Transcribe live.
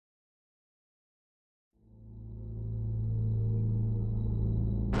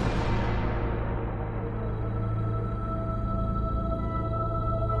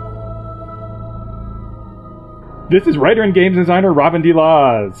This is writer and game designer Robin D.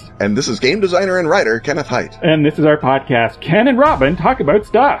 Laws. And this is game designer and writer Kenneth Hite. And this is our podcast, Ken and Robin Talk About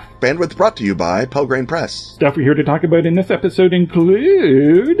Stuff. Bandwidth brought to you by Pelgrane Press. Stuff we're here to talk about in this episode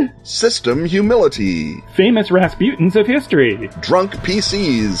include... System humility. Famous Rasputins of history. Drunk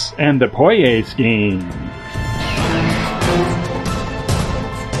PCs. And the Poirier scheme.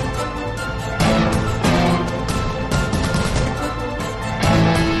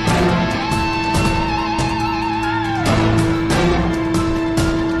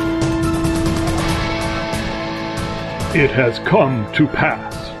 It has come to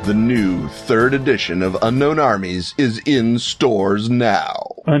pass. The new 3rd edition of Unknown Armies is in stores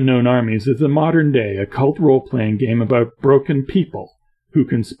now. Unknown Armies is a modern-day occult role-playing game about broken people who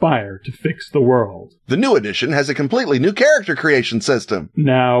conspire to fix the world. The new edition has a completely new character creation system.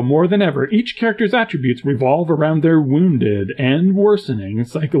 Now, more than ever, each character's attributes revolve around their wounded and worsening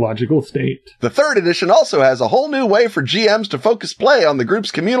psychological state. The 3rd edition also has a whole new way for GMs to focus play on the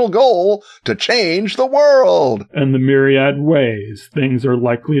group's communal goal to change the world. And the myriad ways things are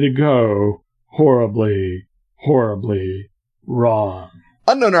likely to go horribly, horribly wrong.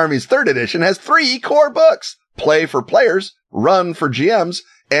 Unknown Armies 3rd edition has 3 core books. Play for players, Run for GMs,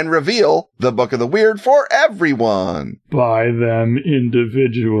 and Reveal, the Book of the Weird for everyone. Buy them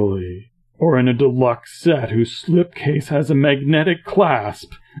individually, or in a deluxe set whose slipcase has a magnetic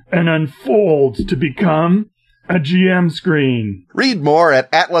clasp and unfolds to become a GM screen. Read more at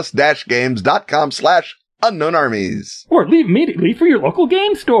atlas-games.com/unknownarmies. Or leave immediately for your local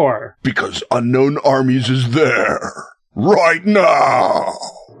game store. Because Unknown Armies is there right now.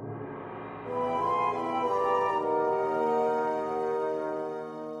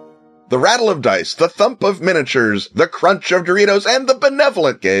 The rattle of dice, the thump of miniatures, the crunch of Doritos, and the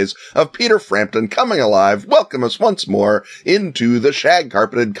benevolent gaze of Peter Frampton coming alive welcome us once more into the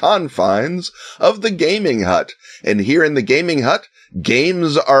shag-carpeted confines of the Gaming Hut. And here in the Gaming Hut,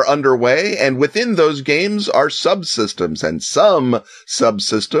 games are underway, and within those games are subsystems. And some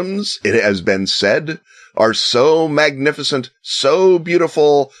subsystems, it has been said, are so magnificent, so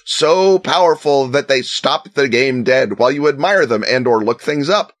beautiful, so powerful that they stop the game dead while you admire them and or look things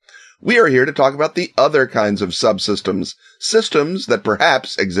up. We are here to talk about the other kinds of subsystems, systems that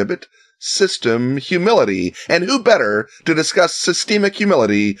perhaps exhibit system humility. And who better to discuss systemic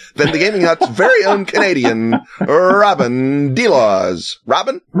humility than the Gaming Hut's very own Canadian, Robin D. Laws.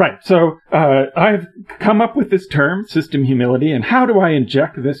 Robin? Right. So I've come up with this term, system humility, and how do I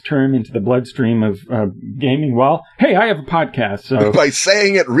inject this term into the bloodstream of gaming? Well, hey, I have a podcast, so... By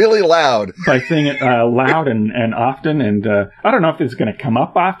saying it really loud. By saying it loud and often, and I don't know if it's going to come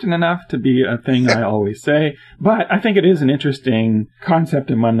up often enough to be a thing I always say, but I think it is an interesting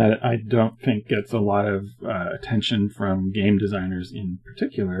concept and one that I don't think gets a lot of attention from game designers in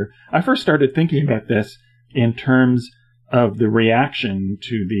particular. I first started thinking about this in terms of the reaction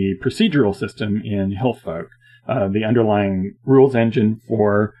to the procedural system in Hilffolk. The underlying rules engine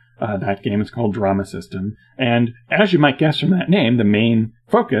for that game is called Drama System. And as you might guess from that name, the main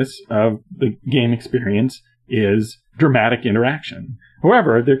focus of the game experience is dramatic interaction.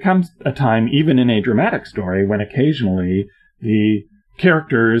 However, there comes a time, even in a dramatic story, when occasionally the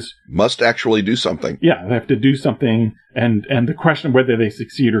characters must actually do something. Yeah, they have to do something, and the question of whether they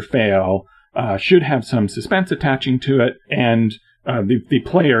succeed or fail should have some suspense attaching to it, and the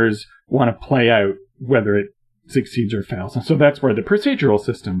players want to play out whether it succeeds or fails. And so that's where the procedural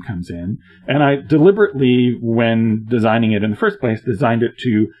system comes in. And I deliberately, when designing it in the first place, designed it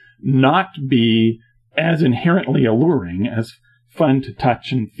to not be as inherently alluring, as fun to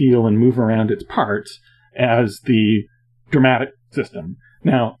touch and feel and move around its parts as the dramatic system.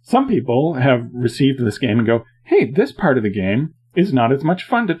 Now, some people have received this game and go, hey, this part of the game is not as much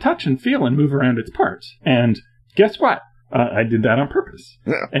fun to touch and feel and move around its parts. And guess what? I did that on purpose.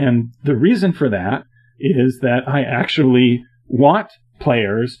 Yeah. And the reason for that is that I actually want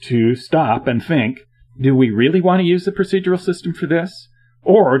players to stop and think, do we really want to use the procedural system for this?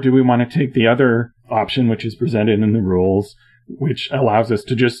 Or do we want to take the other option, which is presented in the rules, which allows us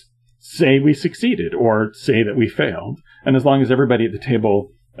to just say we succeeded or say that we failed? And as long as everybody at the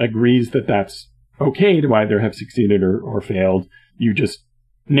table agrees that that's okay to either have succeeded or failed, you just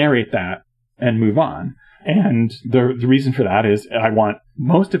narrate that and move on. And the reason for that is I want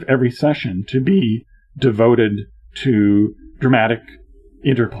most of every session to be devoted to dramatic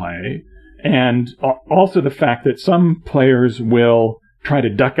interplay. And also the fact that some players will try to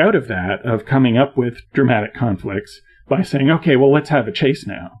duck out of that, of coming up with dramatic conflicts by saying, okay, well, let's have a chase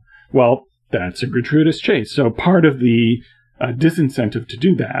now. Well, that's a gratuitous chase. So part of the disincentive to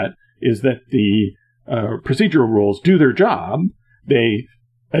do that is that the procedural rules do their job. They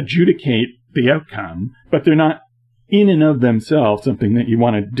adjudicate the outcome, but they're not in and of themselves something that you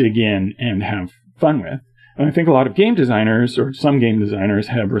want to dig in and have fun with. And I think a lot of game designers, or some game designers,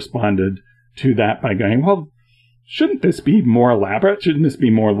 have responded to that by going, well, shouldn't this be more elaborate? Shouldn't this be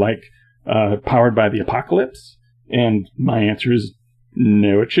more like Powered by the Apocalypse? And my answer is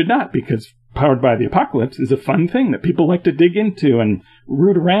no, it should not, because Powered by the Apocalypse is a fun thing that people like to dig into and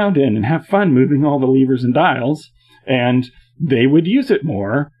root around in and have fun moving all the levers and dials. And they would use it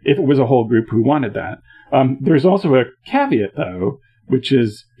more if it was a whole group who wanted that. There's also a caveat, though, which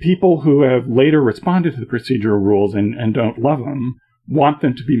is people who have later responded to the procedural rules and don't love them want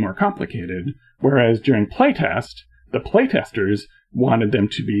them to be more complicated, whereas during playtest, the playtesters wanted them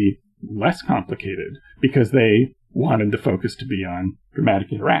to be less complicated because they wanted the focus to be on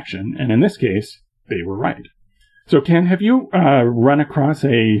dramatic interaction. And in this case, they were right. So, Ken, have you run across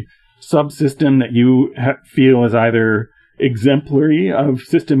a subsystem that you feel is either exemplary of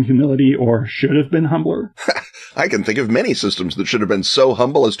system humility or should have been humbler? I can think of many systems that should have been so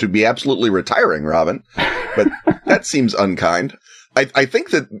humble as to be absolutely retiring, Robin. But that seems unkind. I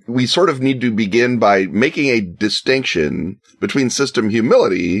think that we sort of need to begin by making a distinction between system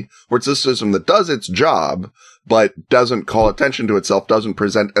humility, where it's a system that does its job, but doesn't call attention to itself, doesn't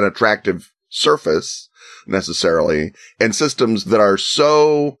present an attractive surface necessarily, and systems that are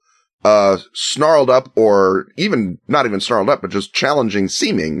so snarled up, or even not even snarled up, but just challenging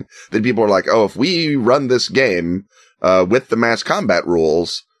seeming, that people are like, oh, if we run this game with the mass combat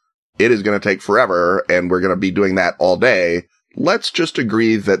rules, it is going to take forever, and we're going to be doing that all day. Let's just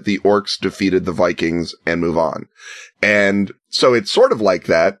agree that the orcs defeated the Vikings and move on. And so it's sort of like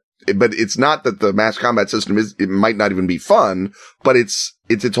that, but it's not that the mass combat system it might not even be fun, but it's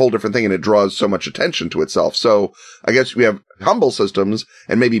its whole different thing, and it draws so much attention to itself. So I guess we have humble systems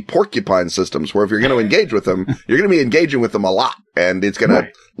and maybe porcupine systems, where if you're going to engage with them, you're going to be engaging with them a lot, and it's going to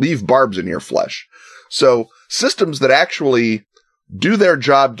leave barbs in your flesh. So systems that actually do their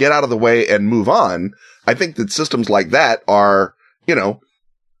job, get out of the way, and move on. I think that systems like that are,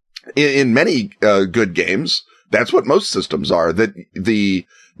 in many good games, that's what most systems are. That the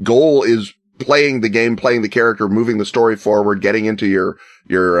goal is playing the game, playing the character, moving the story forward, getting into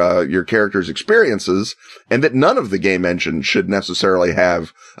your character's experiences, and that none of the game engine should necessarily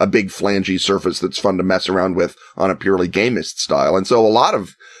have a big flangy surface that's fun to mess around with on a purely gamist style. And so a lot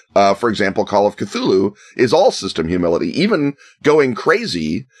of, for example, Call of Cthulhu is all system humility. Even going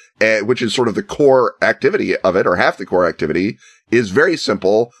crazy, which is sort of the core activity of it, or half the core activity, is very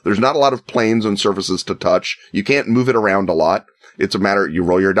simple. There's not a lot of planes and surfaces to touch. You can't move it around a lot. It's a matter, you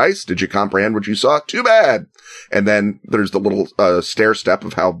roll your dice. Did you comprehend what you saw? Too bad. And then there's the little stair step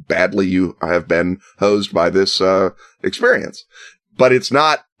of how badly you have been hosed by this experience. But it's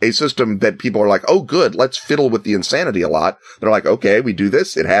not a system that people are like, oh, good, let's fiddle with the insanity a lot. They're like, okay, we do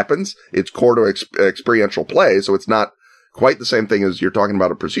this. It happens. It's core to experiential play. So it's not quite the same thing as you're talking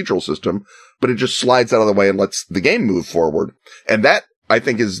about a procedural system, but it just slides out of the way and lets the game move forward. And that, I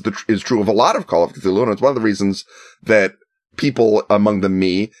think, is true of a lot of Call of Cthulhu. And it's one of the reasons that people, among them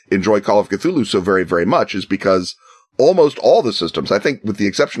me, enjoy Call of Cthulhu so very, very much, is because almost all the systems, I think with the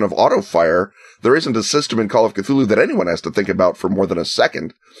exception of auto fire, there isn't a system in Call of Cthulhu that anyone has to think about for more than a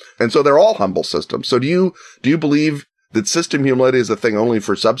second. And so they're all humble systems. So do you believe that system humility is a thing only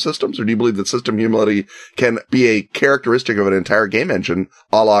for subsystems, or do you believe that system humility can be a characteristic of an entire game engine,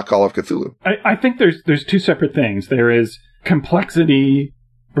 a la Call of Cthulhu? I think there's two separate things. There is complexity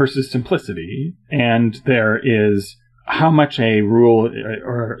versus simplicity, and there is how much a rule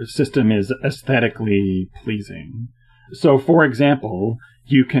or a system is aesthetically pleasing. So, for example,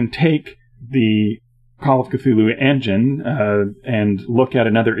 you can take the Call of Cthulhu engine and look at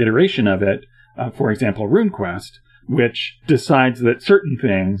another iteration of it, for example, RuneQuest, which decides that certain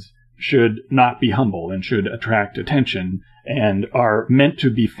things should not be humble and should attract attention and are meant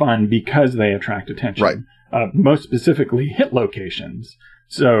to be fun because they attract attention. Right. Most specifically, hit locations.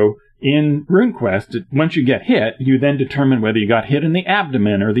 So in RuneQuest, once you get hit, you then determine whether you got hit in the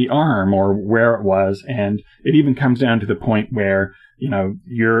abdomen or the arm or where it was. And it even comes down to the point where,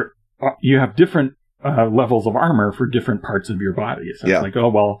 you have different levels of armor for different parts of your body. So it's like, oh,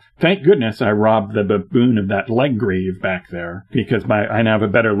 well, thank goodness I robbed the baboon of that leg greave back there, because I now have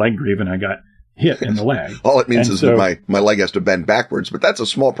a better leg greave and I got hit in the leg. All it means is that my leg has to bend backwards, but that's a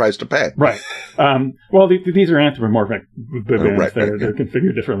small price to pay. Right. Well, these are anthropomorphic baboons. Right. They're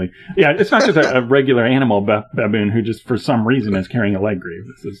configured differently. Yeah, it's not just a regular animal baboon who just for some reason is carrying a leg greave.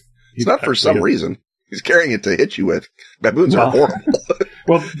 It's not for some reason. He's carrying it to hit you with. Baboons are horrible.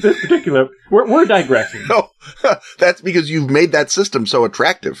 Well, this particular, we're digressing. No, that's because you've made that system so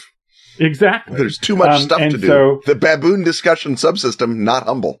attractive. Exactly. There's too much stuff to do. So, the baboon discussion subsystem, not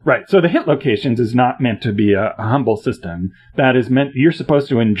humble. Right. So the hit locations is not meant to be a humble system. That is meant, you're supposed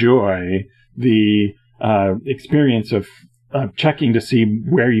to enjoy the experience of checking to see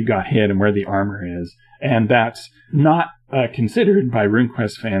where you got hit and where the armor is. And that's not considered by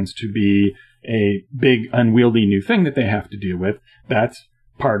RuneQuest fans to be a big unwieldy new thing that they have to deal with. That's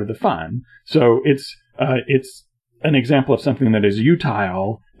part of the fun. So it's an example of something that is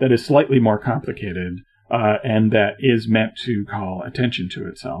utile, that is slightly more complicated, and that is meant to call attention to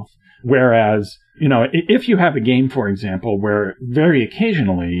itself. Whereas, if you have a game, for example, where very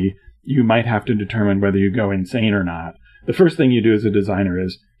occasionally you might have to determine whether you go insane or not, the first thing you do as a designer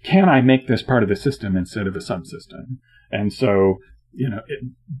is, can I make this part of the system instead of a subsystem? And so,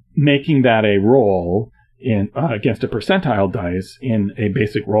 making that a roll in against a percentile dice in a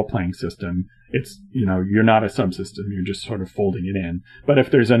basic role-playing system, it's, you're not a subsystem, you're just sort of folding it in. But if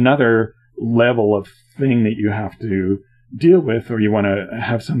there's another level of thing that you have to deal with, or you want to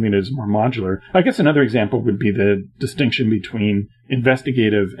have something that is more modular, I guess another example would be the distinction between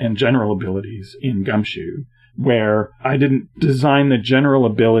investigative and general abilities in Gumshoe, where I didn't design the general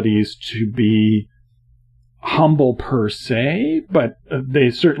abilities to be humble per se, but they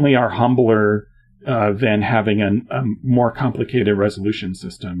certainly are humbler than having a more complicated resolution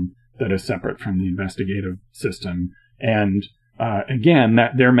system that is separate from the investigative system. And again,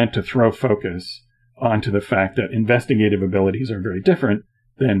 that they're meant to throw focus onto the fact that investigative abilities are very different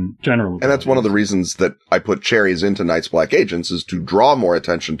than general abilities. And that's one of the reasons that I put cherries into Night's Black Agents, is to draw more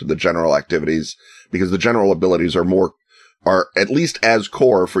attention to the general activities, because the general abilities are at least as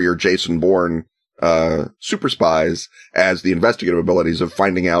core for your Jason Bourne super spies as the investigative abilities of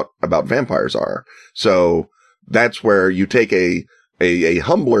finding out about vampires are. So that's where you take a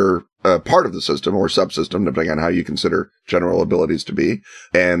humbler part of the system or subsystem, depending on how you consider general abilities to be,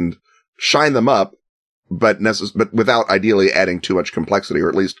 and shine them up, but without ideally adding too much complexity, or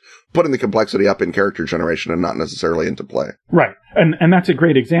at least putting the complexity up in character generation and not necessarily into play. Right. And that's a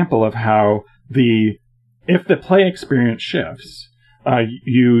great example of how if the play experience shifts,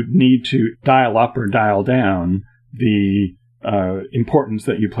 you need to dial up or dial down the importance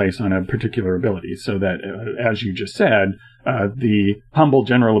that you place on a particular ability, so that, as you just said, the humble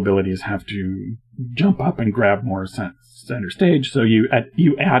general abilities have to jump up and grab more center stage. So you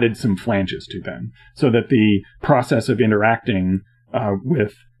added some flanges to them, so that the process of interacting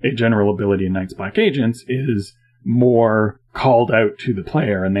with a general ability in Night's Black Agents is more called out to the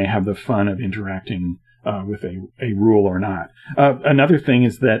player, and they have the fun of interacting with a rule or not. Another thing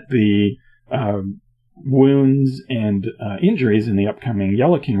is that the wounds and injuries in the upcoming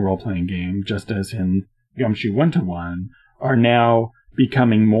Yellow King role-playing game, just as in Gumshoe 1-to-1, are now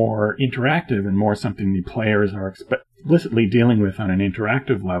becoming more interactive and more something the players are explicitly dealing with on an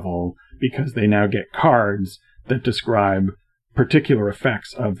interactive level, because they now get cards that describe particular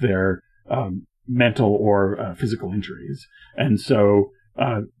effects of their mental or physical injuries. And so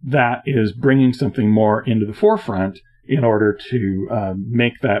that is bringing something more into the forefront in order to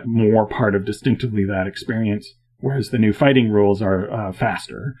make that more part of distinctively that experience, whereas the new fighting rules are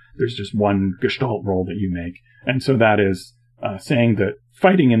faster. There's just one gestalt roll that you make. And so that is saying that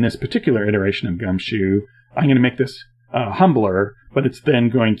fighting in this particular iteration of Gumshoe, I'm going to make this humbler, but it's then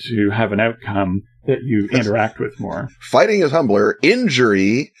going to have an outcome that you interact with more. Fighting is humbler.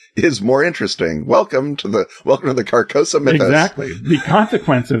 Injury is more interesting. Welcome to the Carcosa mythos. Exactly. The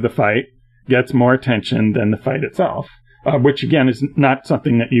consequence of the fight gets more attention than the fight itself, which again is not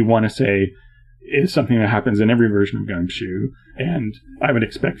something that you want to say is something that happens in every version of Gumshoe. And I would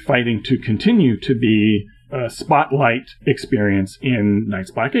expect fighting to continue to be a spotlight experience in Night's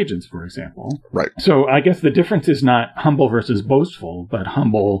Black Agents, for example. Right. So I guess the difference is not humble versus boastful, but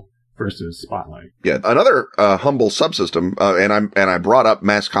humble versus spotlight. Yeah, another humble subsystem, and I brought up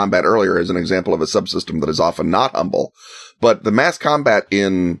mass combat earlier as an example of a subsystem that is often not humble, but the mass combat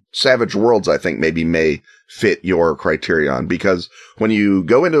in Savage Worlds, I think, may fit your criterion, because when you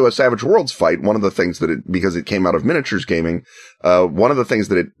go into a Savage Worlds fight, one of the things because it came out of miniatures gaming, one of the things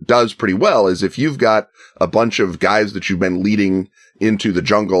that it does pretty well is if you've got a bunch of guys that you've been leading into the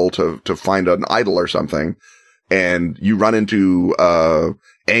jungle to find an idol or something, and you run into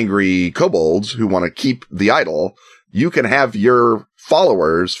angry kobolds who want to keep the idol, you can have your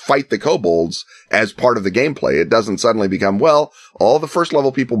followers fight the kobolds as part of the gameplay. It doesn't suddenly become, well, all the first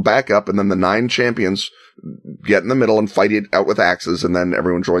level people back up and then the 9 champions get in the middle and fight it out with axes and then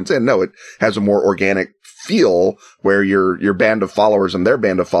everyone joins in. No, it has a more organic feel where your band of followers and their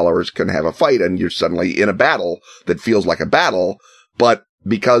band of followers can have a fight, and you're suddenly in a battle that feels like a battle. But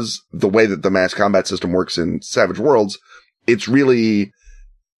because the way that the mass combat system works in Savage Worlds, it's really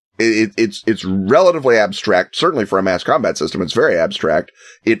it's relatively abstract. Certainly for a mass combat system, it's very abstract.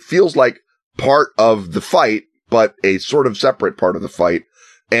 It feels like part of the fight, but a sort of separate part of the fight.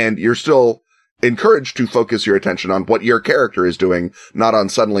 And you're still encouraged to focus your attention on what your character is doing, not on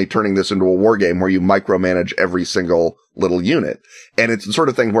suddenly turning this into a war game where you micromanage every single little unit. And it's the sort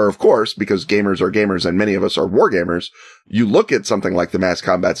of thing where, of course, because gamers are gamers and many of us are war gamers, you look at something like the mass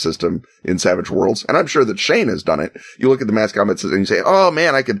combat system in Savage Worlds, and I'm sure that Shane has done it. You look at the mass combat system and you say, oh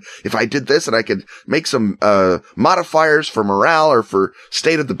man, if I did this and I could make some, modifiers for morale or for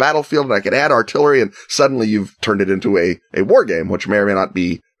state of the battlefield and I could add artillery, and suddenly you've turned it into a war game, which may or may not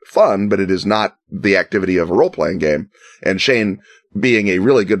be fun, but it is not the activity of a role-playing game. And Shane, being a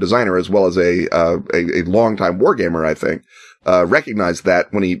really good designer as well as a long-time wargamer, I think, recognized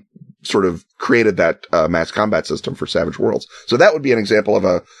that when he sort of created that mass combat system for Savage Worlds. So that would be an example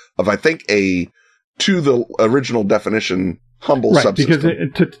of I think to the original definition, humble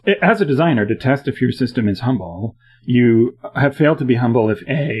subsystem. Because as a designer, to test if your system is humble, you have failed to be humble if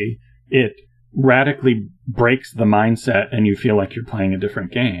it radically breaks the mindset and you feel like you're playing a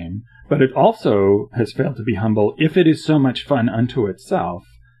different game. But it also has failed to be humble if it is so much fun unto itself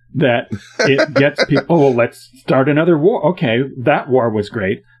that it gets people, oh, well, let's start another war. Okay, that war was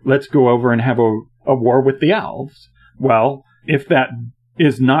great. Let's go over and have a war with the elves. Well, if that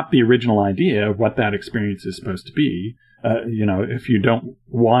is not the original idea of what that experience is supposed to be, if you don't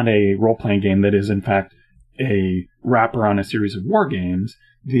want a role-playing game that is, in fact, a wrapper on a series of war games,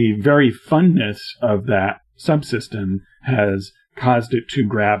 the very funness of that subsystem has caused it to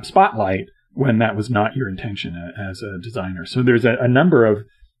grab spotlight when that was not your intention as a designer. So there's a number of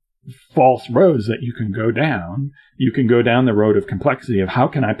false roads that you can go down. You can go down the road of complexity of how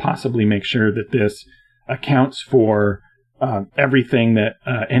can I possibly make sure that this accounts for everything that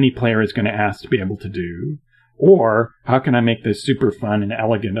any player is going to ask to be able to do, or how can I make this super fun and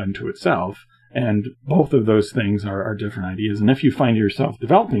elegant unto itself? And both of those things are different ideas. And if you find yourself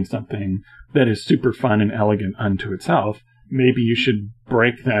developing something that is super fun and elegant unto itself, maybe you should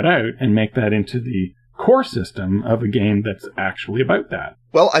break that out and make that into the core system of a game that's actually about that.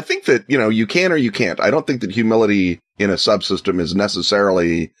 Well, I think that, you can or you can't. I don't think that humility in a subsystem is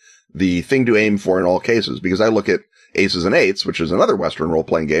necessarily the thing to aim for in all cases, because I look at Aces and Eights, which is another Western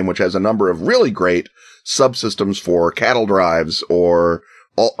role-playing game, which has a number of really great subsystems for cattle drives or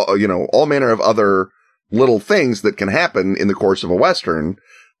all manner of other little things that can happen in the course of a Western.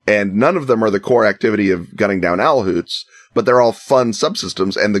 And none of them are the core activity of gunning down owl hoots, but they're all fun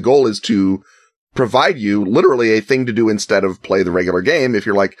subsystems. And the goal is to provide you literally a thing to do instead of play the regular game. If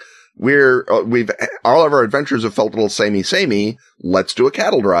you're like, all of our adventures have felt a little samey, let's do a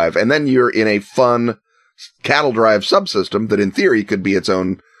cattle drive. And then you're in a fun cattle drive subsystem that in theory could be its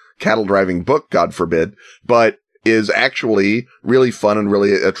own cattle driving book, God forbid, but is actually really fun and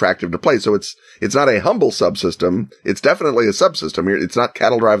really attractive to play. So it's not a humble subsystem. It's definitely a subsystem. It's not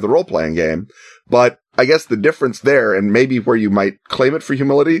Cattle Drive, the role-playing game. But I guess the difference there, and maybe where you might claim it for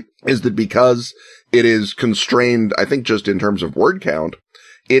humility, is that because it is constrained, I think just in terms of word count,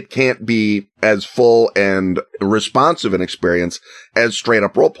 it can't be as full and responsive an experience as straight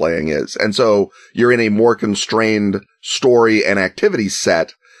up role-playing is. And so you're in a more constrained story and activity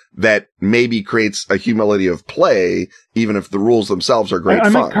set that maybe creates a humility of play, even if the rules themselves are great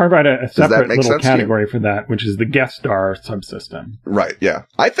fun. I might carve out a separate little category for that, which is the guest star subsystem. Right, yeah.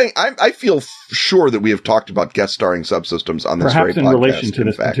 I feel sure that we have talked about guest starring subsystems on this very podcast. Perhaps in relation to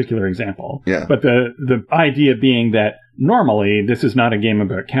this particular example. Yeah. But the idea being that normally this is not a game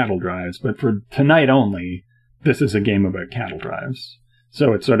about cattle drives, but for tonight only, this is a game about cattle drives.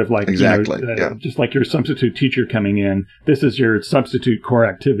 So it's sort of like, exactly, just like your substitute teacher coming in, this is your substitute core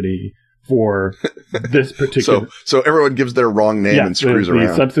activity for this particular. So everyone gives their wrong name and screws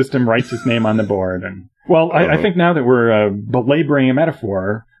around. The subsystem writes his name on the board. And I think now that we're belaboring a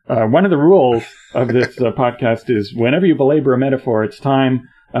metaphor, one of the rules of this podcast is whenever you belabor a metaphor, it's time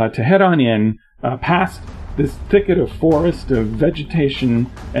to head on in past this thicket of forest of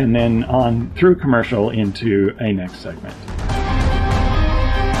vegetation and then on through commercial into a next segment.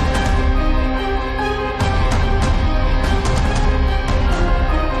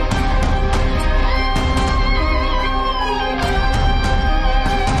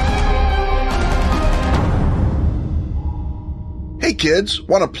 Hey kids,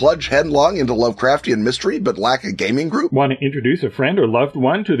 want to plunge headlong into Lovecraftian mystery but lack a gaming group? Want to introduce a friend or loved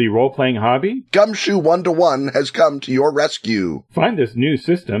one to the role-playing hobby? Gumshoe 1-to-1 has come to your rescue. Find this new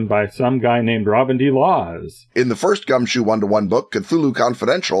system by some guy named Robin D. Laws. In the first Gumshoe 1-to-1 book, Cthulhu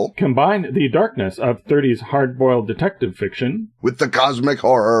Confidential, combine the darkness of 30s hard-boiled detective fiction with the cosmic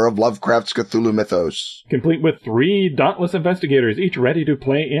horror of Lovecraft's Cthulhu mythos. Complete with 3 dauntless investigators, each ready to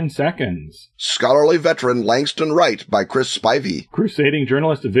play in seconds. Scholarly veteran Langston Wright by Chris Spivey. Crusading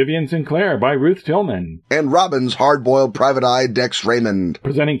journalist Vivian Sinclair by Ruth Tillman. And Robin's hard-boiled private eye Dex Raymond.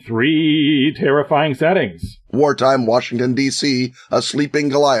 Presenting 3 terrifying settings. Wartime Washington, D.C., a sleeping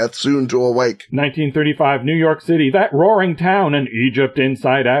Goliath soon to awake. 1935 New York City, that roaring town, and Egypt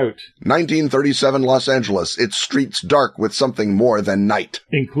inside out. 1937 Los Angeles, its streets dark with something more than night.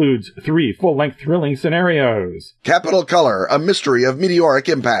 Includes 3 full-length thrilling scenarios. Capital Color, a mystery of meteoric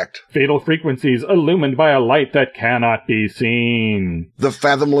impact. Fatal frequencies illumined by a light that cannot be seen. The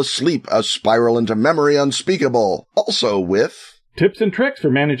Fathomless Sleep, a spiral into memory unspeakable. Also with... tips and tricks for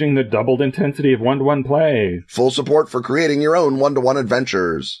managing the doubled intensity of one-to-one play. Full support for creating your own one-to-one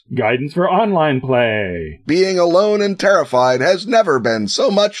adventures. Guidance for online play. Being alone and terrified has never been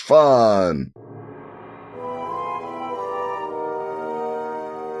so much fun.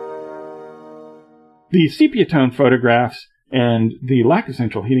 The sepia tone photographs and the lack of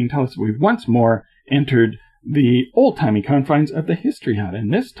central heating tell us we've once more entered the old-timey confines of the History Hut.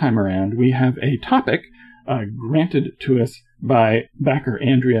 And this time around, we have a topic granted to us by backer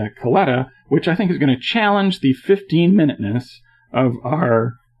Andrea Coletta, which I think is going to challenge the 15-minuteness of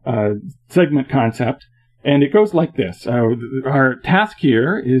our segment concept. And it goes like this. Our task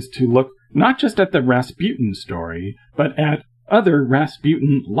here is to look not just at the Rasputin story, but at other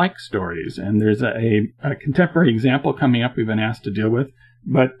Rasputin-like stories. And there's a contemporary example coming up we've been asked to deal with.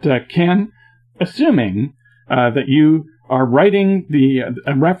 But Ken, assuming that you are writing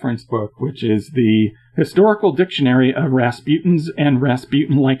a reference book, which is the Historical Dictionary of Rasputins and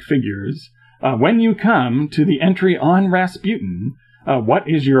Rasputin-like Figures, when you come to the entry on Rasputin, what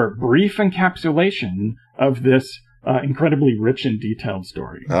is your brief encapsulation of this incredibly rich and detailed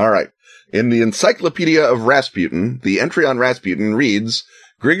story? All right. In the Encyclopedia of Rasputin, the entry on Rasputin reads,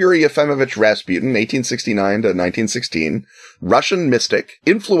 Grigory Efimовich Rasputin, 1869 to 1916, Russian mystic,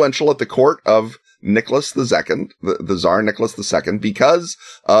 influential at the court of Nicholas II, the Tsar Nicholas II, because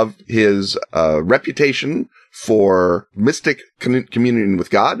of his reputation for mystic communion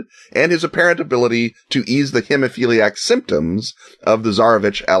with God and his apparent ability to ease the hemophiliac symptoms of the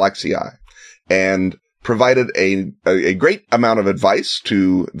Tsarevich Alexei, and provided a great amount of advice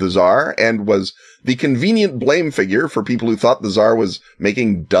to the Tsar and was the convenient blame figure for people who thought the Tsar was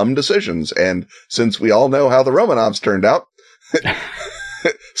making dumb decisions. And since we all know how the Romanovs turned out,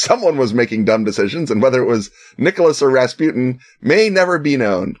 someone was making dumb decisions, and whether it was Nicholas or Rasputin may never be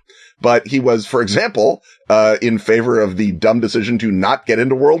known. But he was, for example, in favor of the dumb decision to not get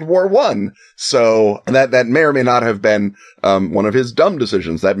into World War I. So that may or may not have been one of his dumb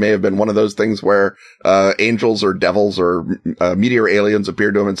decisions. That may have been one of those things where angels or devils or meteor aliens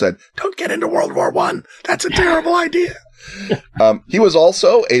appeared to him and said, "Don't get into World War I. That's a terrible idea." He was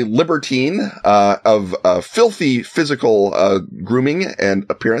also a libertine of filthy physical grooming and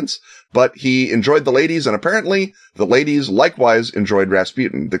appearance, but he enjoyed the ladies, and apparently the ladies likewise enjoyed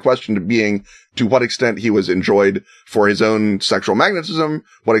Rasputin. The question being to what extent he was enjoyed for his own sexual magnetism,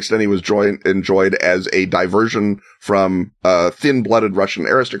 what extent he was enjoyed as a diversion from thin-blooded Russian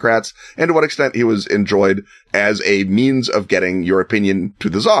aristocrats, and to what extent he was enjoyed as a means of getting your opinion to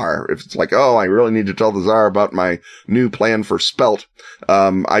the Tsar. If it's like, oh, I really need to tell the Tsar about my new plan for Spelt,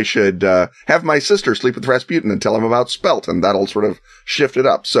 I should have my sister sleep with Rasputin and tell him about Spelt, and that'll sort of shift it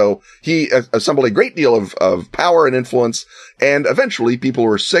up. So he assembled a great deal of power and influence, and eventually people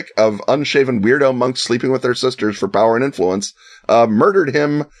were sick of unshaven weirdo monks sleeping with their sisters for power and influence, murdered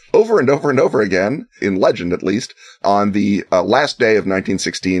him over and over and over again, in legend at least, on the last day of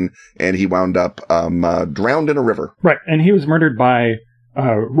 1916, and he wound up drowned in a river. Right, and he was murdered by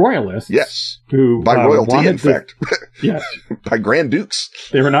royalists. Yes, who by royalty, in fact. Yes. By Grand Dukes.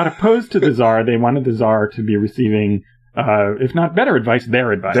 They were not opposed to the Tsar. They wanted the Tsar to be receiving, if not better advice,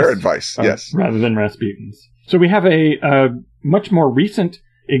 their advice. Their advice, yes. Rather than Rasputin's. So we have a much more recent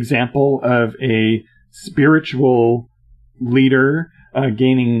example of a spiritual leader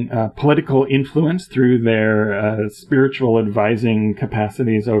gaining political influence through their spiritual advising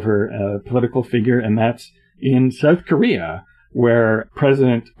capacities over a political figure, and that's in South Korea, where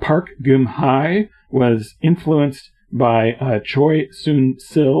President Park Geun-hye was influenced by Choi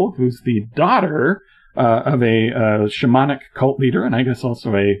Soon-sil, who's the daughter of a shamanic cult leader, and I guess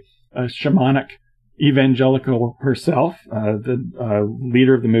also a shamanic evangelical herself. The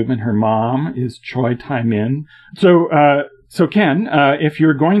leader of the movement, her mom, is Choi Tae-min. So Ken, if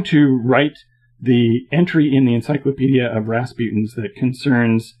you're going to write the entry in the Encyclopedia of Rasputins that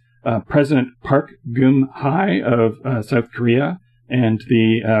concerns President Park Geun-hye of South Korea and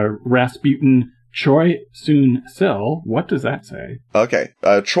the Rasputin Choi Soon-sil. What does that say? Okay.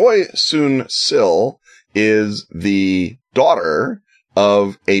 Choi Soon-sil is the daughter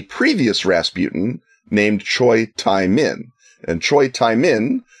of a previous Rasputin named Choi Tai-min. And Choi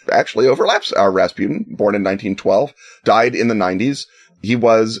Tai-min actually overlaps our Rasputin, born in 1912, died in the 90s. He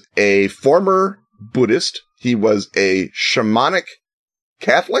was a former Buddhist. He was a shamanic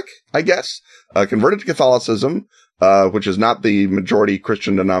Catholic, I guess, converted to Catholicism, which is not the majority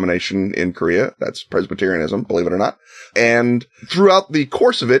Christian denomination in Korea. That's Presbyterianism, believe it or not. And throughout the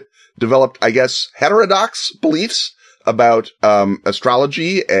course of it, developed, I guess, heterodox beliefs about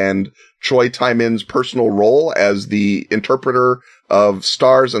astrology and Choi Tai-min's personal role as the interpreter of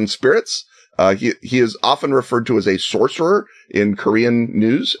stars and spirits. He is often referred to as a sorcerer in Korean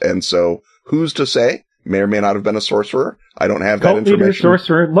news, and so who's to say? May or may not have been a sorcerer. I don't have that information. Leader,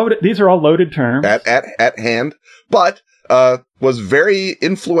 sorcerer, loaded. These are all loaded terms at hand, but was very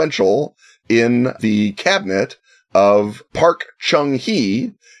influential in the cabinet of Park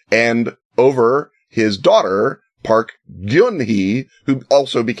Chung-hee and over his daughter Park Geun-hee, who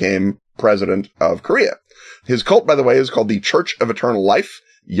also became president of Korea. His cult, by the way, is called the Church of Eternal Life,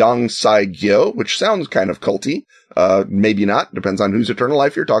 Yongsae-gyo, which sounds kind of culty. Maybe not. Depends on whose eternal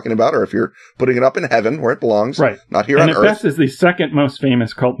life you're talking about, or if you're putting it up in heaven where it belongs. Right. Not here on Earth. And at best is the second most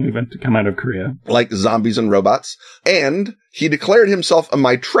famous cult movement to come out of Korea. Like zombies and robots. And he declared himself a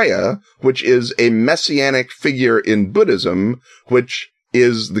Maitreya, which is a messianic figure in Buddhism, which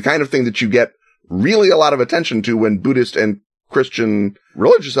is the kind of thing that you get really a lot of attention to when Buddhist and Christian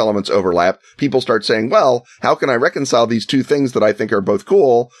religious elements overlap. People start saying, well, how can I reconcile these two things that I think are both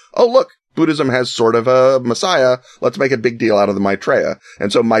cool? Oh, look, Buddhism has sort of a messiah. Let's make a big deal out of the Maitreya.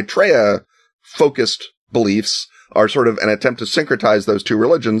 And so Maitreya-focused beliefs are sort of an attempt to syncretize those two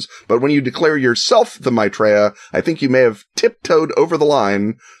religions. But when you declare yourself the Maitreya, I think you may have tiptoed over the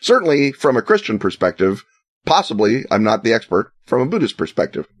line, certainly from a Christian perspective. Possibly, I'm not the expert, from a Buddhist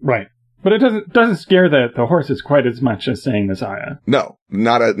perspective. Right. But it doesn't scare the horses quite as much as saying Messiah. No,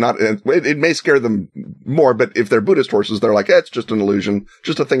 it may scare them more, but if they're Buddhist horses, they're like, it's just an illusion,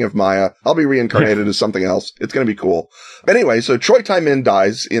 just a thing of Maya. I'll be reincarnated as something else. It's going to be cool. Anyway, so Choi Tai-min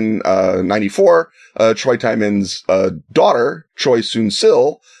dies in 94. Choi Tai-min's daughter, Choi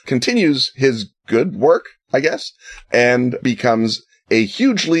Soon-sil, continues his good work, I guess, and becomes a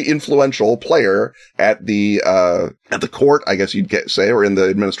hugely influential player at the court, I guess you'd say, or in the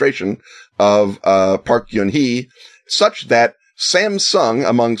administration of Park Geun-hee, such that Samsung,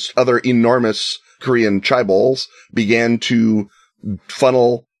 amongst other enormous Korean chaebols, began to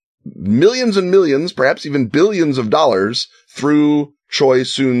funnel millions and millions, perhaps even billions of dollars through Choi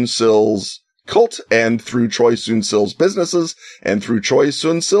Soon-sil's cult and through Choi Soon-sil's businesses and through Choi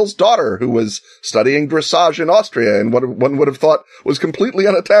Soon-sil's daughter, who was studying dressage in Austria and what one would have thought was completely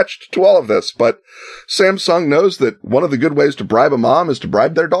unattached to all of this. But Samsung knows that one of the good ways to bribe a mom is to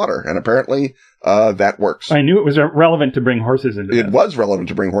bribe their daughter. And apparently, that works. I knew it was relevant to bring horses into this. It was relevant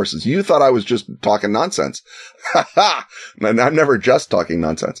to bring horses. You thought I was just talking nonsense. Ha ha! I'm never just talking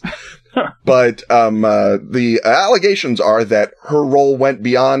nonsense. But the allegations are that her role went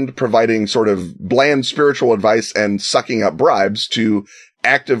beyond providing sort of bland spiritual advice and sucking up bribes to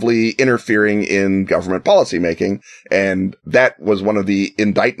actively interfering in government policymaking. And that was one of the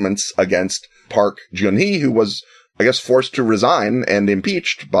indictments against Park Geun-hee, who was, I guess, forced to resign and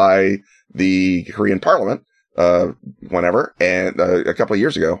impeached by the Korean parliament whenever, and a couple of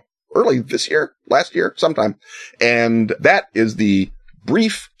years ago. Early this year, last year, sometime. And that is the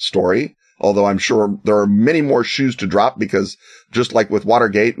brief story, although I'm sure there are many more shoes to drop, because just like with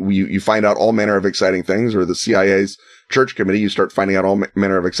Watergate, you find out all manner of exciting things, or the CIA's Church Committee, you start finding out all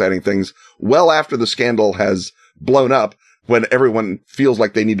manner of exciting things well after the scandal has blown up, when everyone feels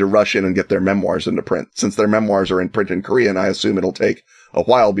like they need to rush in and get their memoirs into print. Since their memoirs are in print in Korean, I assume it'll take a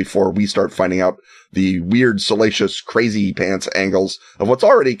while before we start finding out the weird, salacious, crazy pants angles of what's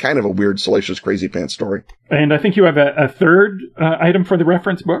already kind of a weird, salacious, crazy pants story. And I think you have a third item for the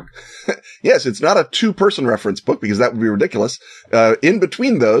reference book? Yes, it's not a two-person reference book, because that would be ridiculous. In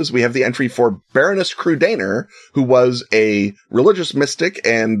between those, we have the entry for Baroness Krudaner, who was a religious mystic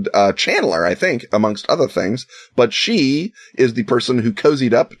and channeler, I think, amongst other things. But she is the person who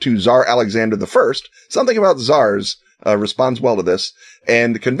cozied up to Tsar Alexander I. Something about czars responds well to this,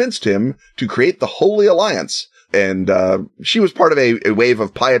 and convinced him to create the Holy Alliance, And she was part of a wave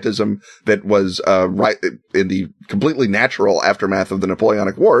of pietism that was right in the completely natural aftermath of the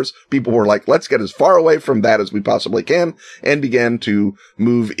Napoleonic Wars. People were like, let's get as far away from that as we possibly can, and began to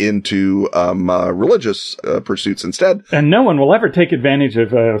move into religious pursuits instead. And no one will ever take advantage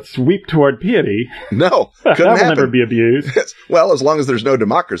of a sweep toward piety. No, that couldn't will happen. never be abused. Well, as long as there's no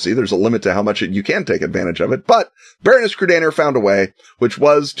democracy, there's a limit to how much you can take advantage of it. But Baroness Krudaner found a way, which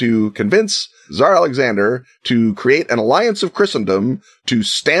was to convince Tsar Alexander to create an alliance of Christendom to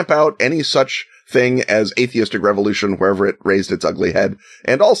stamp out any such thing as atheistic revolution wherever it raised its ugly head.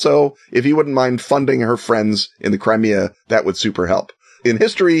 And also, if he wouldn't mind funding her friends in the Crimea, that would super help. In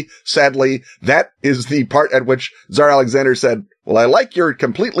history, sadly, that is the part at which Tsar Alexander said, well, I like your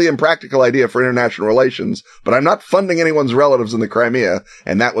completely impractical idea for international relations, but I'm not funding anyone's relatives in the Crimea.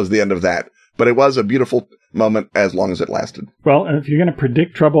 And that was the end of that. But it was a beautiful moment as long as it lasted. Well, if you're going to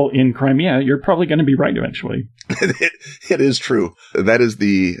predict trouble in Crimea, you're probably going to be right eventually. It is true. That is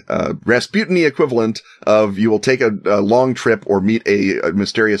the Rasputiny equivalent of you will take a long trip or meet a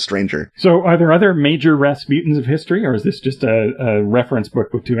mysterious stranger. So are there other major Rasputins of history, or is this just a reference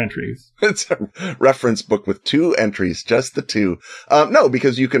book with 2 entries? It's a reference book with 2 entries, just the 2. No,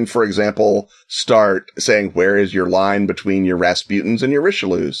 because you can, for example, start saying, where is your line between your Rasputins and your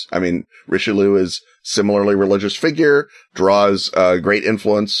Richelieus? I mean, Richelieu is similarly religious figure, draws great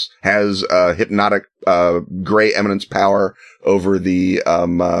influence, has hypnotic gray eminence power over the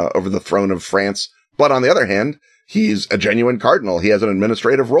throne of France. But on the other hand, he's a genuine cardinal. He has an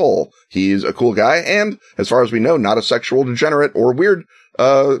administrative role. He's a cool guy, and as far as we know, not a sexual degenerate or weird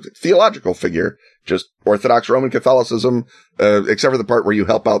theological figure. Just Orthodox Roman Catholicism, except for the part where you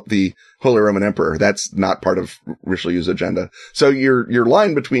help out the Holy Roman Emperor. That's not part of Richelieu's agenda. So your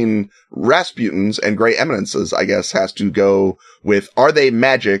line between Rasputins and Grey Eminences, I guess, has to go with, are they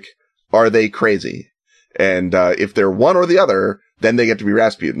magic? Are they crazy? And if they're one or the other, then they get to be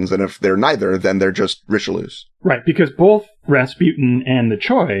Rasputins. And if they're neither, then they're just Richelieus. Right, because both Rasputin and the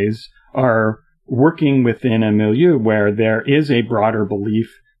Choys are working within a milieu where there is a broader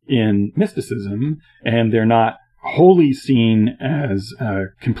belief in mysticism, and they're not wholly seen as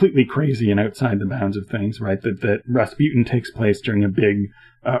completely crazy and outside the bounds of things, right? That Rasputin takes place during a big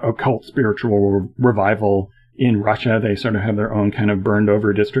occult spiritual revival in Russia. They sort of have their own kind of burned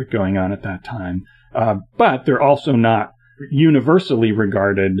over district going on at that time. But they're also not universally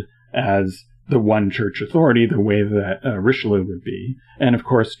regarded as the one church authority the way that Richelieu would be. And of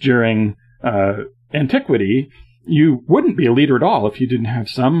course, during antiquity, you wouldn't be a leader at all if you didn't have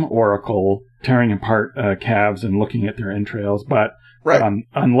some oracle tearing apart calves and looking at their entrails. But right.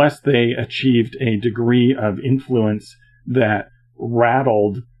 Unless they achieved a degree of influence that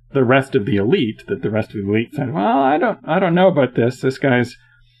rattled the rest of the elite, that the rest of the elite said, well, I don't know about this. This guy's,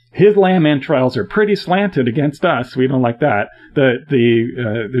 his lamb entrails are pretty slanted against us. We don't like that.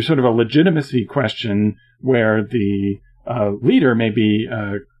 There's sort of a legitimacy question where the leader may be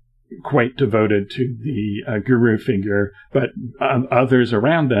quite devoted to the guru figure, but others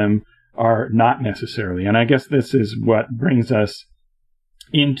around them are not necessarily. And I guess this is what brings us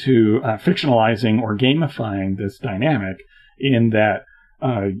into fictionalizing or gamifying this dynamic, in that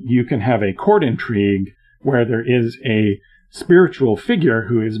you can have a court intrigue where there is a spiritual figure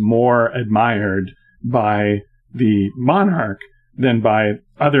who is more admired by the monarch than by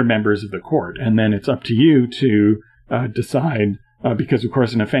other members of the court. And then it's up to you to decide, because, of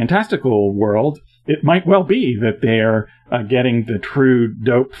course, in a fantastical world, it might well be that they're getting the true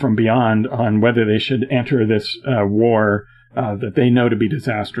dope from beyond on whether they should enter this war that they know to be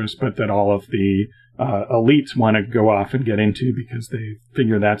disastrous, but that all of the elites want to go off and get into because they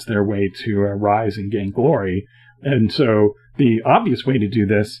figure that's their way to rise and gain glory. And so the obvious way to do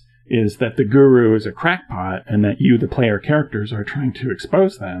this is that the guru is a crackpot and that you, the player characters, are trying to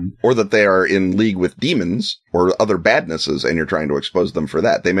expose them. Or that they are in league with demons or other badnesses and you're trying to expose them for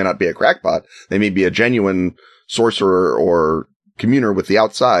that. They may not be a crackpot. They may be a genuine sorcerer or communer with the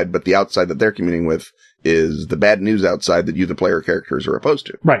outside, but the outside that they're communing with is the bad news outside that you, the player characters, are opposed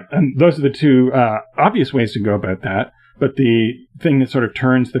to. Right. And those are the two obvious ways to go about that. But the thing that sort of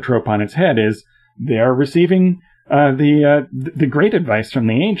turns the trope on its head is they are receiving the great advice from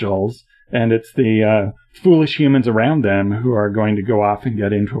the angels, and it's the foolish humans around them who are going to go off and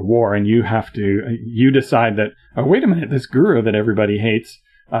get into a war, and you decide that, oh, wait a minute, this guru that everybody hates,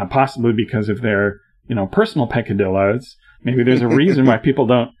 possibly because of their, personal peccadillos, maybe there's a reason why people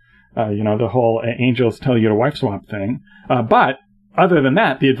don't, the whole angels tell you to wife swap thing. But other than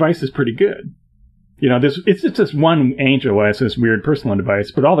that, the advice is pretty good. it's just this one angel who has this weird personal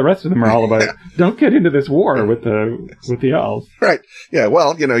device, but all the rest of them are all about don't get into this war with the elves. Right. Yeah.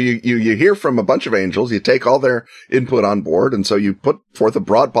 Well, you hear from a bunch of angels, you take all their input on board, and so you put forth a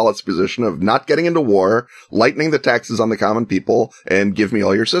broad policy position of not getting into war, lightening the taxes on the common people, and give me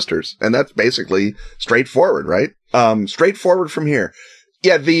all your sisters. And that's basically straightforward, right? Straightforward from here.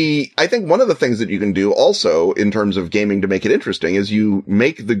 Yeah, I think one of the things that you can do also in terms of gaming to make it interesting is you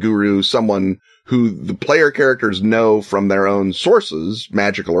make the guru someone who the player characters know from their own sources,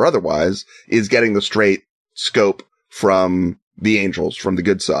 magical or otherwise, is getting the straight scope from the angels, from the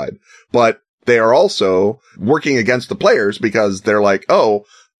good side. But they are also working against the players because they're like, oh,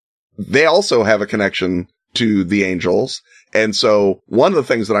 they also have a connection to the angels. And so one of the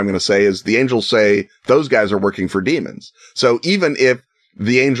things that I'm going to say is the angels say those guys are working for demons. So even if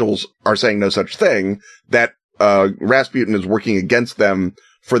the angels are saying no such thing, that Rasputin is working against them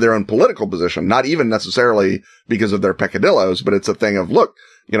for their own political position, not even necessarily because of their peccadillos, but it's a thing of, look,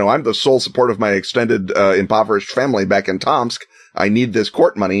 I'm the sole support of my extended impoverished family back in Tomsk. I need this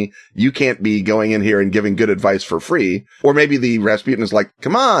court money. You can't be going in here and giving good advice for free. Or maybe the Rasputin is like,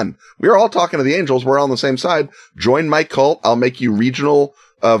 come on, we're all talking to the angels. We're all on the same side. Join my cult. I'll make you regional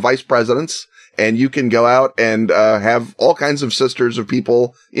vice presidents. And you can go out and have all kinds of sisters of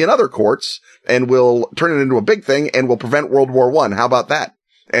people in other courts, and we'll turn it into a big thing, and we'll prevent World War I. How about that?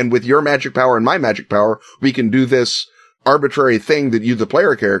 And with your magic power and my magic power, we can do this arbitrary thing that you, the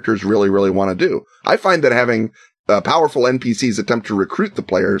player characters, really, really want to do. I find that having powerful NPCs attempt to recruit the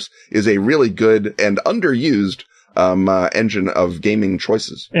players is a really good and underused engine of gaming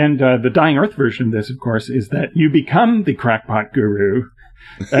choices. And the Dying Earth version of this, of course, is that you become the crackpot guru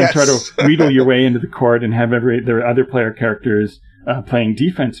and try to wheedle your way into the court and have their other player characters playing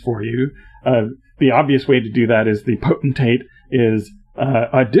defense for you. The obvious way to do that is the potentate is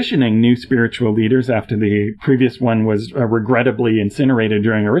auditioning new spiritual leaders after the previous one was regrettably incinerated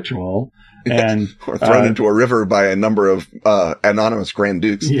during a ritual. And or thrown into a river by a number of anonymous Grand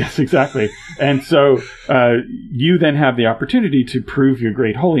Dukes. Yes, exactly. And so you then have the opportunity to prove your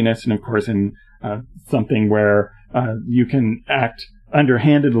great holiness, and of course in something where you can act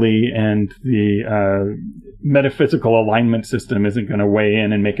underhandedly, and the metaphysical alignment system isn't going to weigh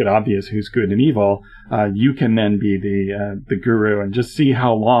in and make it obvious who's good and evil. You can then be the guru and just see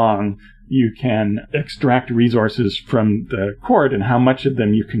how long you can extract resources from the court and how much of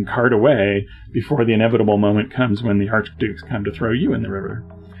them you can cart away before the inevitable moment comes when the archdukes come to throw you in the river.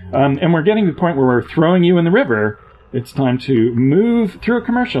 And we're getting to the point where we're throwing you in the river. It's time to move through a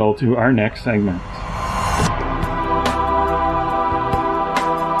commercial to our next segment.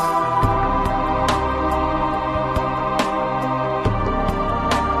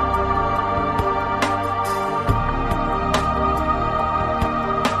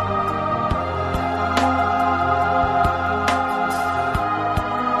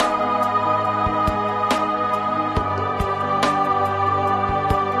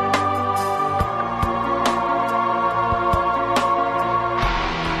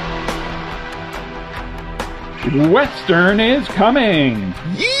 Western is coming!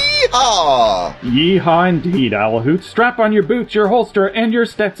 Yeehaw! Yeehaw indeed, Owlhoot. Strap on your boots, your holster, and your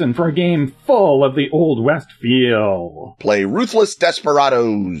Stetson for a game full of the Old West feel. Play ruthless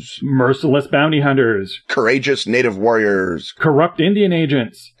desperados, merciless bounty hunters, courageous native warriors, corrupt Indian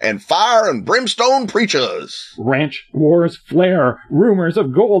agents, and fire and brimstone preachers. Ranch wars flare, rumors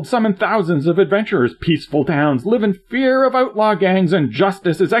of gold summon thousands of adventurers, peaceful towns live in fear of outlaw gangs, and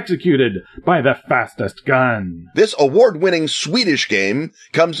justice is executed by the fastest gun. This award-winning Swedish game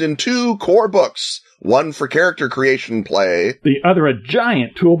comes in 2 core books, one for character creation play, the other a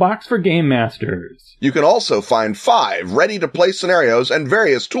giant toolbox for game masters. You can also find 5 ready-to-play scenarios and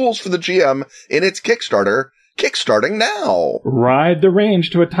various tools for the GM in its Kickstarter, kickstarting now. Ride the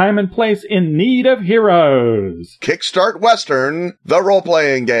range to a time and place in need of heroes. Kickstart Western, the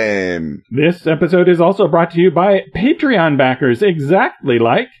role-playing game. This episode is also brought to you by Patreon backers exactly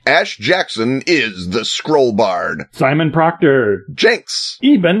like Ash Jackson is the Scroll Bard, Simon Proctor, Jenks,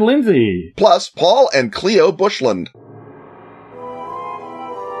 Eben Lindsay, plus Paul and Cleo Bushland.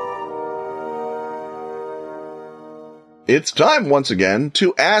 It's time once again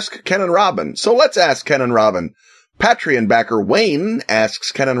to ask Ken and Robin. So let's ask Ken and Robin. Patreon backer Wayne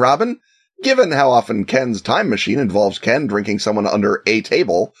asks Ken and Robin, given how often Ken's time machine involves Ken drinking someone under a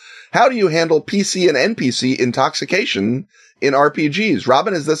table, how do you handle PC and NPC intoxication in RPGs?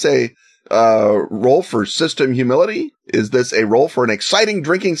 Robin, is this a role for system humility? Is this a role for an exciting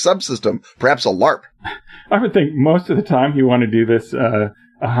drinking subsystem? Perhaps a LARP? I would think most of the time you want to do this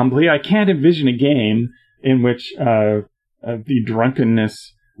humbly. I can't envision a game in which the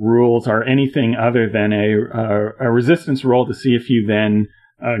drunkenness rules are anything other than a resistance roll to see if you then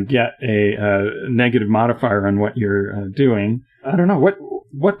get a negative modifier on what you're doing. I don't know,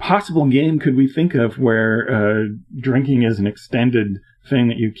 what possible game could we think of where drinking is an extended thing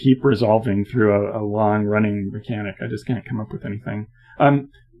that you keep resolving through a long-running mechanic? I just can't come up with anything.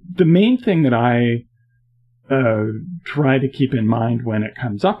 The main thing that I try to keep in mind when it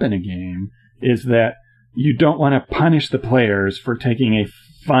comes up in a game is that you don't want to punish the players for taking a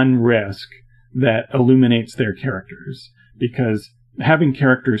fun risk that illuminates their characters, because having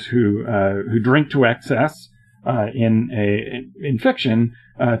characters who drink to excess in fiction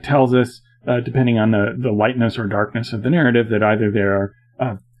tells us, depending on the lightness or darkness of the narrative, that either they're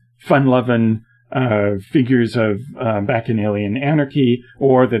fun-loving figures of back in Alien Anarchy,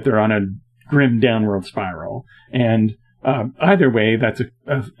 or that they're on a grim downward spiral. And either way, that's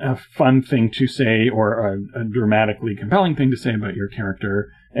a fun thing to say, or a dramatically compelling thing to say about your character.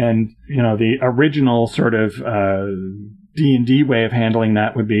 And, the original sort of D&D way of handling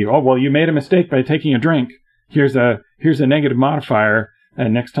that would be, oh, well, you made a mistake by taking a drink. Here's a negative modifier.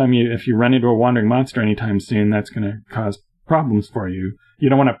 And next time if you run into a wandering monster anytime soon, that's going to cause problems for you. You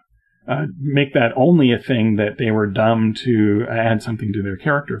don't want to make that only a thing that they were dumb to add something to their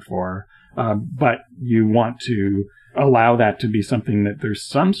character for. But you want to allow that to be something that there's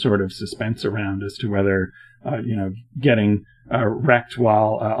some sort of suspense around as to whether, getting wrecked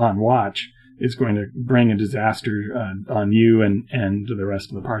while on watch is going to bring a disaster on you and the rest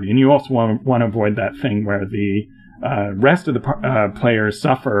of the party. And you also want to avoid that thing where the rest of the players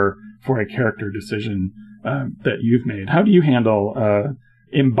suffer for a character decision that you've made. How do you handle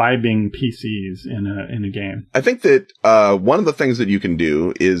imbibing PCs in a game? I think that one of the things that you can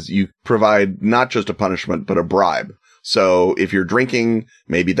do is you provide not just a punishment, but a bribe. So if you're drinking,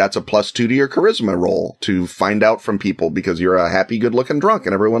 maybe that's a +2 to your charisma roll to find out from people, because you're a happy, good-looking drunk,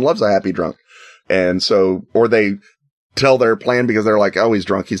 and everyone loves a happy drunk. And so, or they tell their plan because they're like, oh, he's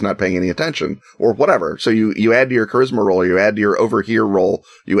drunk, he's not paying any attention, or whatever. So you add to your charisma roll, you add to your overhear roll,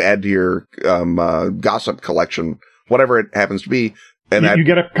 you add to your gossip collection, whatever it happens to be. And you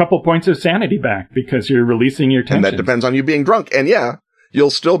get a couple points of sanity back because you're releasing your tension. And that depends on you being drunk. And yeah, you'll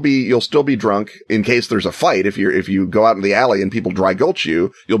still be drunk in case there's a fight. If you go out in the alley and people dry gulch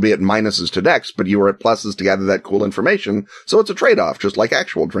you, you'll be at minuses to dex, but you are at pluses to gather that cool information. So it's a trade-off, just like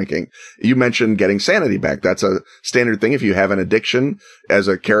actual drinking. You mentioned getting sanity back. That's a standard thing. If you have an addiction as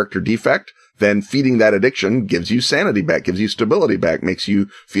a character defect, then feeding that addiction gives you sanity back, gives you stability back, makes you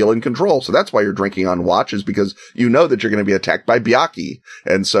feel in control. So that's why you're drinking on watch, is because you know that you're going to be attacked by Byakhee.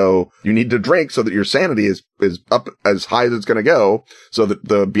 And so you need to drink so that your sanity is up as high as it's going to go, so that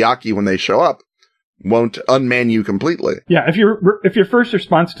the Byakhee, when they show up, won't unman you completely. Yeah, if your first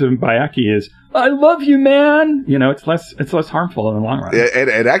response to Byakhee is, I love you, man, it's less harmful in the long run.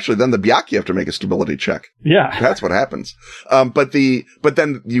 And actually, then the Byakhee have to make a stability check. Yeah. That's what happens. But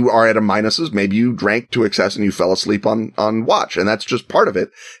then you are at a minuses. Maybe you drank to excess and you fell asleep on watch, and that's just part of it.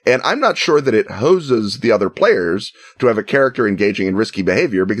 And I'm not sure that it hoses the other players to have a character engaging in risky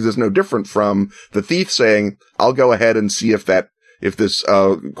behavior, because it's no different from the thief saying, I'll go ahead and see if this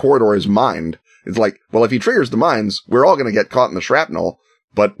corridor is mined. It's like, well, if he triggers the mines, we're all going to get caught in the shrapnel,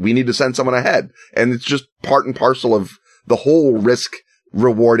 but we need to send someone ahead. And it's just part and parcel of the whole risk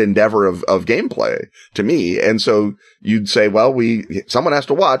reward endeavor of gameplay to me. And so you'd say, well, someone has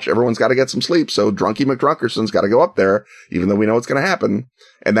to watch. Everyone's got to get some sleep. So Drunky McDrunkerson's got to go up there, even though we know it's going to happen.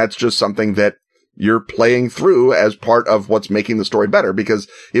 And that's just something that you're playing through as part of what's making the story better. Because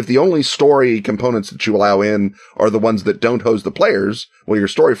if the only story components that you allow in are the ones that don't hose the players, well, your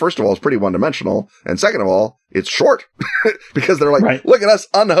story, first of all, is pretty one-dimensional. And second of all, it's short. Because they're like, right, look at us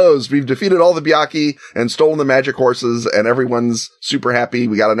unhosed. We've defeated all the Byakhee and stolen the magic horses, and everyone's super happy.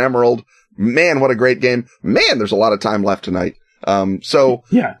 We got an emerald. Man, what a great game. Man, there's a lot of time left tonight. So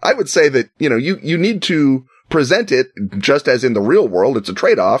yeah, I would say that, you need to present it just as in the real world. It's a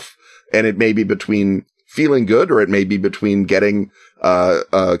trade-off. And it may be between feeling good, or it may be between getting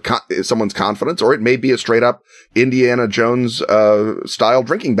someone's confidence, or it may be a straight up Indiana Jones style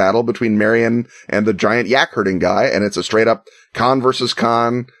drinking battle between Marion and the giant yak herding guy, and it's a straight up con versus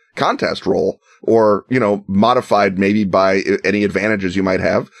con contest roll, or, modified maybe by any advantages you might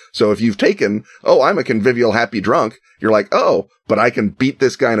have. So if you've taken, I'm a convivial happy drunk, you're like, but I can beat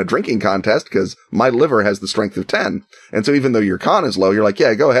this guy in a drinking contest because my liver has the strength of 10. And so even though your con is low, you're like,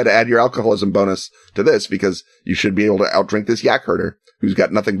 yeah, go ahead, add your alcoholism bonus to this, because you should be able to outdrink this yak herder who's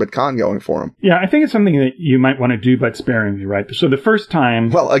got nothing but con going for him. Yeah, I think it's something that you might want to do, but sparingly, right? So the first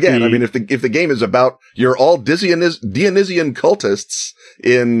time... Well, again, if the game is about you're all Dionysian cultists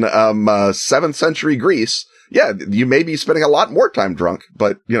in 7th century Greece, yeah, you may be spending a lot more time drunk,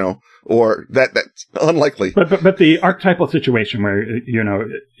 but, or that's unlikely. But the archetypal situation where,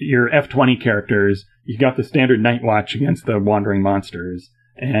 your F20 characters, you got the standard night watch against the wandering monsters,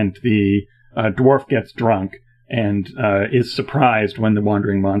 and the dwarf gets drunk and is surprised when the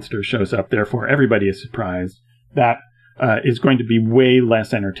wandering monster shows up. Therefore, everybody is surprised. That is going to be way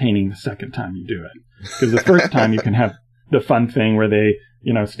less entertaining the second time you do it. Because the first time you can have the fun thing where they,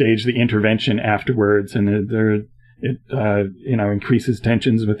 stage the intervention afterwards, and it increases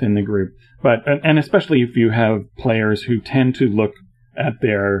tensions within the group. But and especially if you have players who tend to look at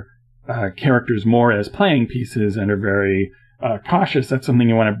their characters more as playing pieces and are very cautious, that's something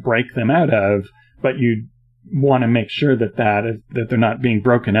you want to break them out of. But you want to make sure that they're not being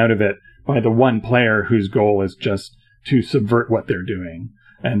broken out of it by the one player whose goal is just to subvert what they're doing.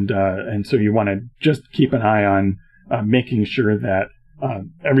 And so you want to just keep an eye on making sure that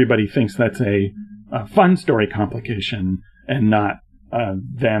everybody thinks that's a fun story complication and not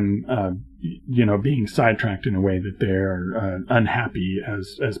them, being sidetracked in a way that they're unhappy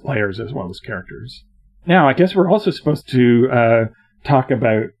as players as well as characters. Now, I guess we're also supposed to talk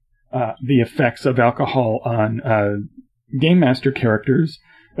about the effects of alcohol on Game Master characters,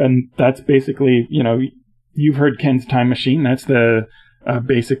 and that's basically, you've heard Ken's Time Machine. That's the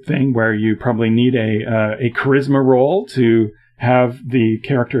basic thing where you probably need a charisma roll to have the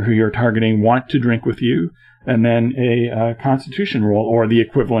character who you're targeting want to drink with you, and then a constitution roll, or the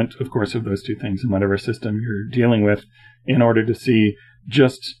equivalent, of course, of those two things in whatever system you're dealing with, in order to see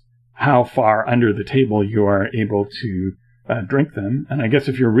just how far under the table you are able to drink them. And I guess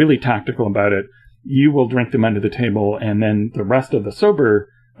if you're really tactical about it, you will drink them under the table, and then the rest of the sober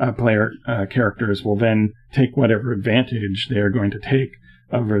player characters will then take whatever advantage they're going to take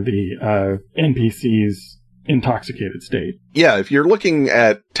over the NPC's intoxicated state. Yeah, if you're looking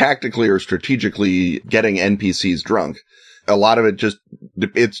at tactically or strategically getting NPCs drunk, a lot of it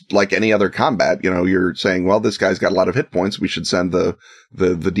it's like any other combat. You're saying, well, this guy's got a lot of hit points. We should send the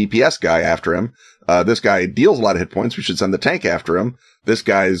DPS guy after him. This guy deals a lot of hit points. We should send the tank after him. This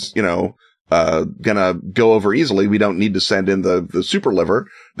guy's, gonna go over easily. We don't need to send in the super liver.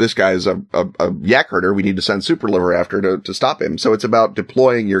 This guy's a yak herder. We need to send super liver after to stop him. So it's about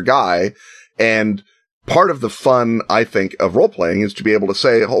deploying your guy. And part of the fun, I think, of role playing is to be able to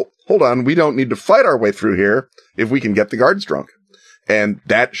say, hold on, we don't need to fight our way through here if we can get the guards drunk. And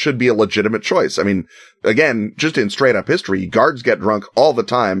that should be a legitimate choice. I mean, again, just in straight up history, guards get drunk all the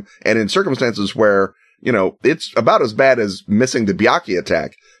time. And in circumstances where, it's about as bad as missing the Byakhee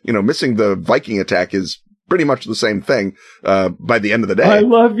attack. Missing the Viking attack is pretty much the same thing, by the end of the day. I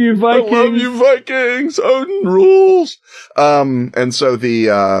love you, Vikings! I love you, Vikings! Odin rules! And so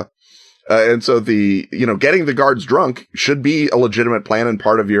the, getting the guards drunk should be a legitimate plan and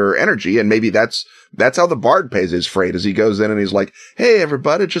part of your energy. And maybe that's how the bard pays his freight, as he goes in and he's like, hey,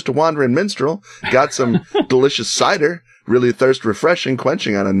 everybody, just a wandering minstrel. Got some delicious cider. Really thirst refreshing,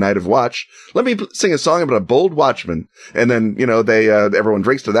 quenching on a night of watch. Let me sing a song about a bold watchman. And then, everyone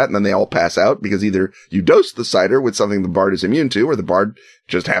drinks to that and then they all pass out because either you dose the cider with something the bard is immune to, or the bard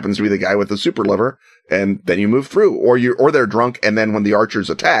just happens to be the guy with the super liver, and then you move through, or they're drunk. And then when the archers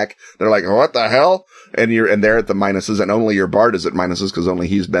attack, they're like, what the hell? And they're at the minuses, and only your bard is at minuses because only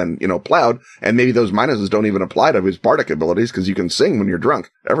he's been, plowed. And maybe those minuses don't even apply to his bardic abilities because you can sing when you're drunk.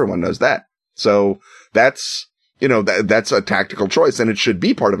 Everyone knows that. So that's a tactical choice, and it should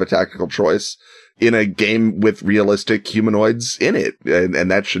be part of a tactical choice in a game with realistic humanoids in it. And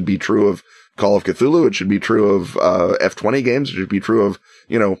that should be true of Call of Cthulhu. It should be true of F20 games. It should be true of,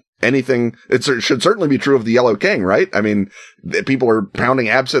 anything. It should certainly be true of the Yellow King, right? I mean, people are pounding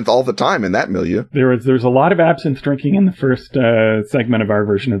absinthe all the time in that milieu. There's a lot of absinthe drinking in the first segment of our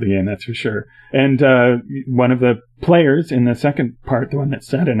version of the game, that's for sure. And one of the players in the second part, the one that's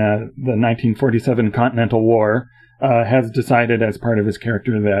set in the 1947 Continental War, has decided as part of his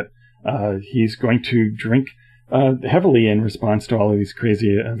character that he's going to drink heavily in response to all of these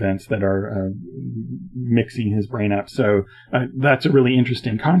crazy events that are mixing his brain up. So that's a really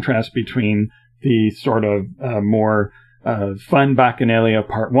interesting contrast between the sort of more fun Bacchanalia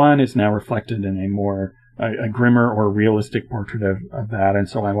Part 1 is now reflected in a more a grimmer or realistic portrait of that. And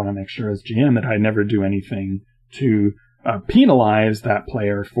so I want to make sure as GM that I never do anything to penalize that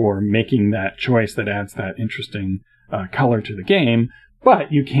player for making that choice that adds that interesting color to the game.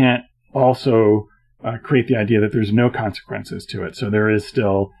 But you can't also create the idea that there's no consequences to it. So there is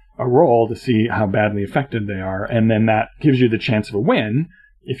still a roll to see how badly affected they are. And then that gives you the chance of a win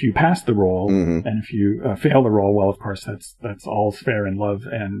if you pass the roll. Mm-hmm. And if you fail the roll, well, of course, that's all fair in love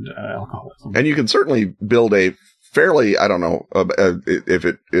and alcoholism. And you can certainly build a fairly, I don't know,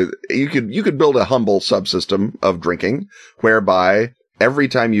 you could build a humble subsystem of drinking whereby every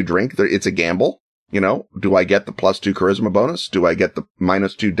time you drink, it's a gamble. You know, do I get the +2 charisma bonus? Do I get the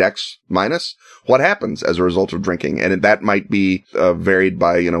 -2 dex minus? What happens as a result of drinking? And that might be varied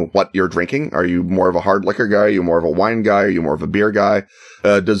by, you know, what you're drinking. Are you more of a hard liquor guy? Are you more of a wine guy? Are you more of a beer guy?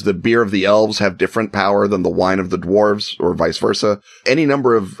 Does the beer of the elves have different power than the wine of the dwarves, or vice versa? Any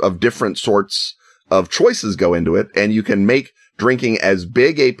number of different sorts of choices go into it, and you can make drinking as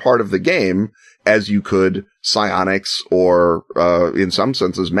big a part of the game as you could psionics or, in some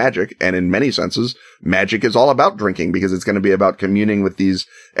senses, magic. And in many senses, magic is all about drinking because it's going to be about communing with these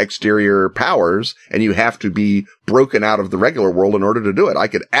exterior powers, and you have to be broken out of the regular world in order to do it. I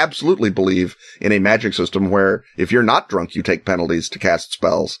could absolutely believe in a magic system where if you're not drunk, you take penalties to cast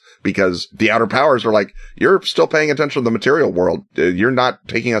spells because the outer powers are like, you're still paying attention to the material world. You're not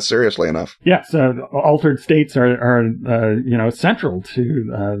taking us seriously enough. Yes, altered states are central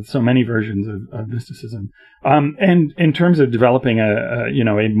to so many versions of mysticism. And in terms of developing a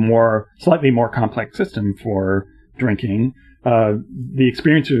slightly more complex system for drinking, the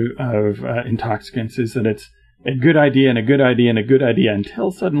experience of intoxicants is that it's a good idea and a good idea and a good idea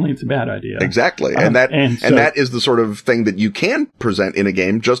until suddenly it's a bad idea. Exactly. And that is the sort of thing that you can present in a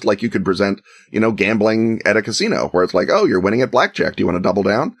game, just like you could present, gambling at a casino where it's like, oh, you're winning at blackjack. Do you want to double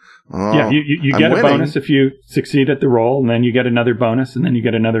down? Oh, yeah, you get a bonus if you succeed at the roll, and then you get another bonus, and then you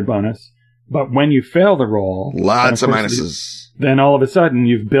get another bonus. But when you fail the roll, lots of minuses. Then all of a sudden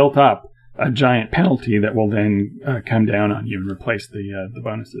you've built up a giant penalty that will then come down on you and replace the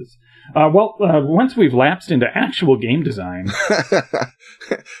bonuses. Once we've lapsed into actual game design,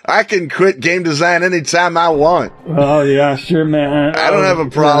 I can quit game design anytime I want. Oh yeah, sure, man. I don't have a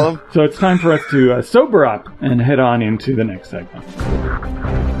problem. So it's time for us to sober up and head on into the next segment.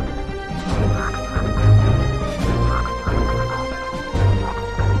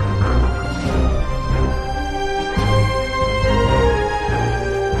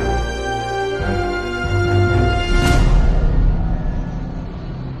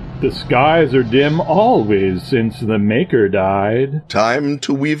 The skies are dim always since the Maker died. Time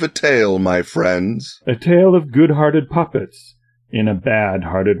to weave a tale, my friends. A tale of good-hearted puppets in a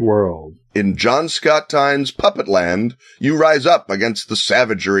bad-hearted world. In John Scott Tynes' Puppetland, you rise up against the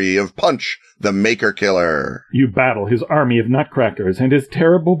savagery of Punch, the Maker Killer. You battle his army of nutcrackers and his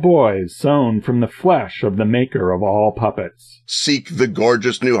terrible boys sewn from the flesh of the maker of all puppets. Seek the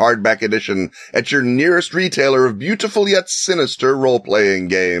gorgeous new hardback edition at your nearest retailer of beautiful yet sinister role-playing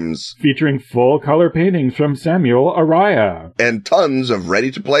games. Featuring full-color paintings from Samuel Araya. And tons of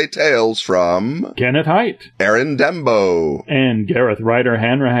ready-to-play tales from Kenneth Haidt, Aaron Dembo, and Gareth Ryder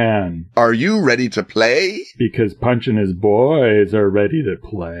Hanrahan. Are you ready to play? Because Punch and his boys are ready to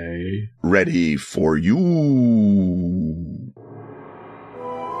play. Ready for you.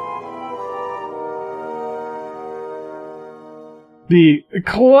 The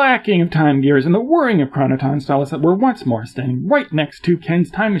clacking of time gears and the whirring of chronotons tell us that we're once more standing right next to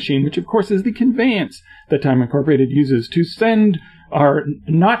Ken's time machine, which of course is the conveyance that Time Incorporated uses to send our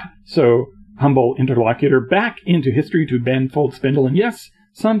not-so-humble interlocutor back into history to bend, fold, spindle, and yes,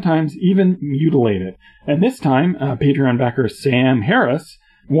 sometimes even mutilate it. And this time, Patreon backer Sam Harris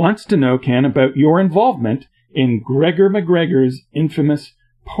wants to know, Ken, about your involvement in Gregor McGregor's infamous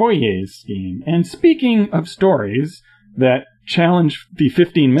Poyet scheme. And speaking of stories that challenge the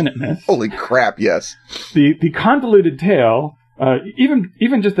 15-minute myth. Holy crap, yes. The convoluted tale,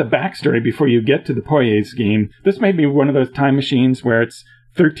 even just the backstory before you get to the Poyet scheme, this may be one of those time machines where it's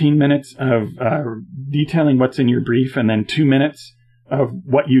 13 minutes of detailing what's in your brief and then 2 minutes of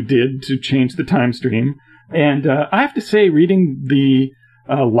what you did to change the time stream. And I have to say, reading the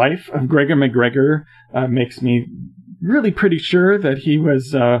life of Gregor McGregor makes me really pretty sure that he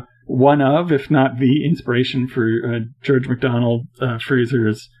was one of, if not the inspiration for George MacDonald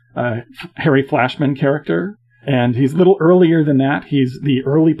Fraser's Harry Flashman character. And he's a little earlier than that. He's the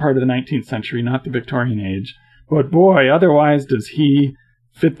early part of the 19th century, not the Victorian age. But boy, otherwise does he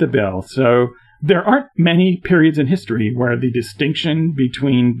fit the bill. So there aren't many periods in history where the distinction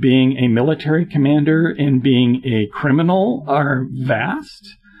between being a military commander and being a criminal are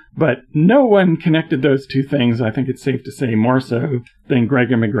vast. But no one connected those two things, I think it's safe to say, more so than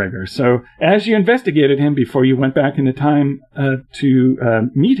Gregor McGregor. So as you investigated him before you went back into time to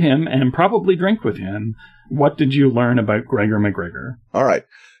meet him and probably drink with him, what did you learn about Gregor McGregor? All right.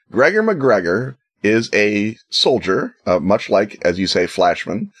 Gregor McGregor is a soldier, much like, as you say,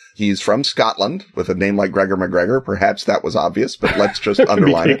 Flashman. He's from Scotland with a name like Gregor McGregor. Perhaps that was obvious, but let's just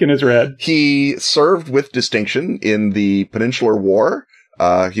underline it. Taken as read. He served with distinction in the Peninsular War.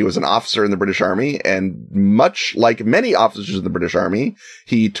 He was an officer in the British Army, and much like many officers in the British Army,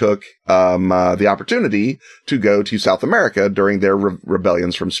 he took the opportunity to go to South America during their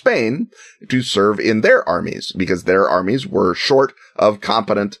rebellions from Spain to serve in their armies, because their armies were short of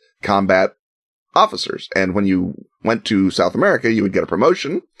competent combat officers. And when you went to South America, you would get a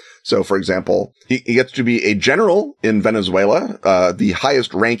promotion. So, for example, he gets to be a general in Venezuela. The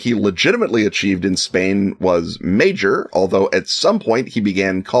highest rank he legitimately achieved in Spain was major, although at some point he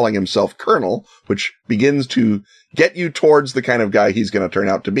began calling himself colonel, which begins to get you towards the kind of guy he's going to turn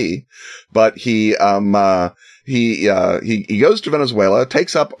out to be. But he goes to Venezuela,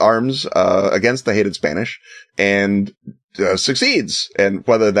 takes up arms against the hated Spanish, and succeeds. And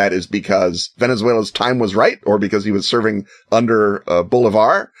whether that is because Venezuela's time was right, or because he was serving under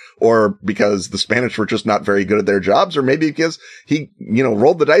Bolivar, or because the Spanish were just not very good at their jobs, or maybe because he,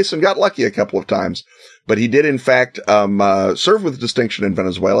 rolled the dice and got lucky a couple of times. But he did, in fact, serve with distinction in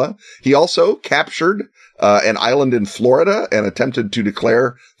Venezuela. He also captured an island in Florida and attempted to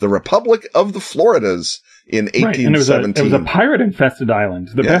declare the Republic of the Floridas in 1817. Right, and it was a pirate-infested island,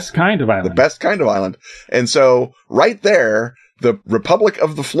 the best kind of island. The best kind of island. And so, right there, the Republic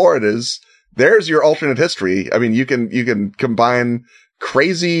of the Floridas, there's your alternate history. I mean, you can combine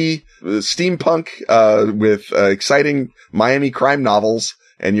crazy steampunk with exciting Miami crime novels,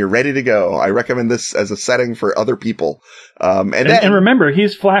 and you're ready to go. I recommend this as a setting for other people. And remember,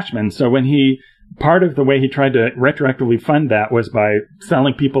 he's Flashman, so part of the way he tried to retroactively fund that was by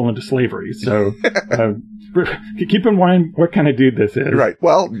selling people into slavery. So keep in mind what kind of dude this is. Right.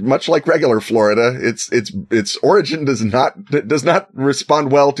 Well, much like regular Florida, its origin does not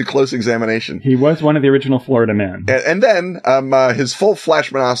respond well to close examination. He was one of the original Florida men. And then his full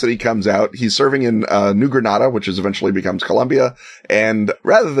Flashmanosity comes out. He's serving in New Granada, which eventually becomes Colombia. And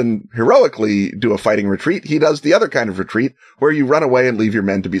rather than heroically do a fighting retreat, he does the other kind of retreat where you run away and leave your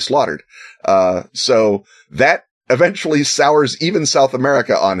men to be slaughtered. So that eventually sours even South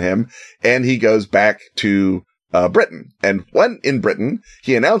America on him, and he goes back to Britain. And when in Britain,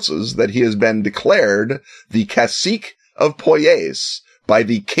 he announces that he has been declared the Cacique of Poyais by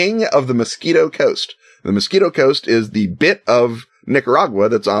the King of the Mosquito Coast. The Mosquito Coast is the bit of Nicaragua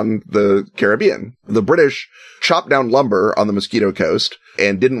that's on the Caribbean. The British chopped down lumber on the Mosquito Coast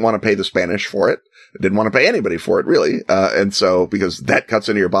and didn't want to pay the Spanish for it. Didn't want to pay anybody for it, really. And so, because that cuts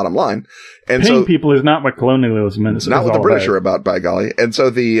into your bottom line. And paying people is not what colonialism is. It's not what the British are about, by golly. And so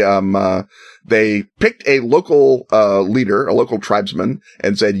they picked a local, leader, a local tribesman,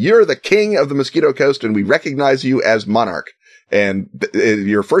 and said, "You're the king of the Mosquito Coast, and we recognize you as monarch. And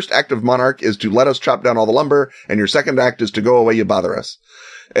your first act of monarch is to let us chop down all the lumber, and your second act is to go away, you bother us."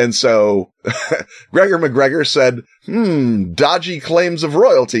 And so Gregor McGregor said, dodgy claims of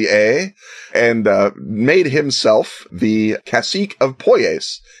royalty, eh? And made himself the Cacique of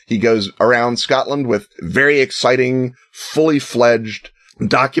Poyais. He goes around Scotland with very exciting, fully fledged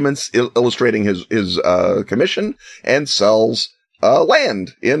documents illustrating his commission, and sells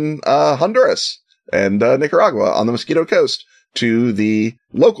land in Honduras and Nicaragua on the Mosquito Coast to the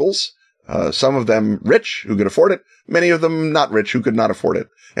locals. Some of them rich who could afford it, many of them not rich who could not afford it.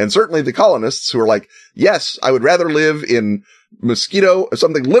 And certainly the colonists who are like, yes, I would rather live in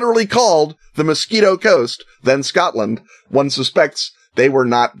something literally called the Mosquito Coast than Scotland. One suspects they were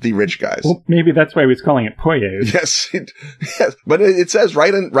not the rich guys. Well, maybe that's why he was calling it Poyais. Yes, yes. But it says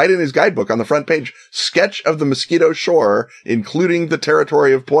right in his guidebook on the front page, sketch of the Mosquito Shore, including the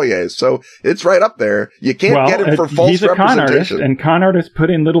territory of Poyais. So it's right up there. You can't get him for false he's a representation. Con artist, and con artists put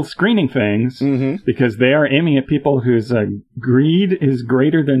in little screening things because they are aiming at people whose greed is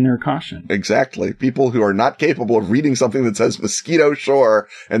greater than their caution. Exactly. People who are not capable of reading something that says Mosquito Shore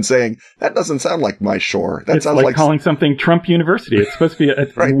and saying, that doesn't sound like my shore. That sounds like calling something Trump University. It's supposed to be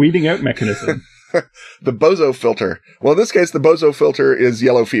a right. weeding out mechanism. The bozo filter. Well, in this case, the bozo filter is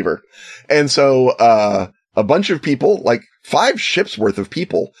yellow fever. And so, a bunch of people, like 5 ships worth of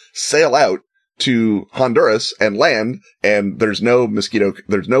people, sail out to Honduras and land, and there's no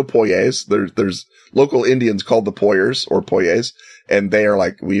Poyais. There's local Indians called the Poyers or Poyais, and they are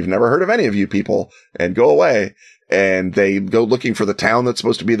like, we've never heard of any of you people, and go away. And they go looking for the town that's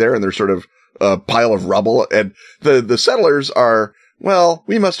supposed to be there, and there's sort of a pile of rubble, and the settlers are, well,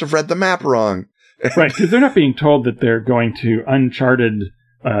 we must have read the map wrong. Right, because they're not being told that they're going to uncharted,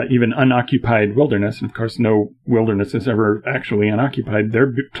 even unoccupied wilderness. And of course, no wilderness is ever actually unoccupied.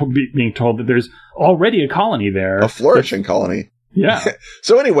 They're being told that there's already a colony there. A flourishing colony. Yeah.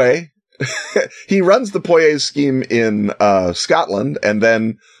 So anyway, he runs the Poyet scheme in Scotland and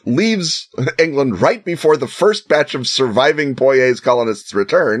then leaves England right before the first batch of surviving Poyet's colonists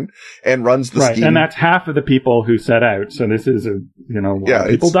return and runs the scheme. And that's half of the people who set out. So this is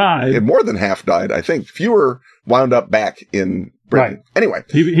people died. More than half died, I think. Fewer wound up back in Britain. Right. Anyway.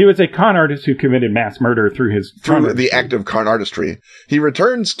 He was a con artist who committed mass murder through the act of con artistry. He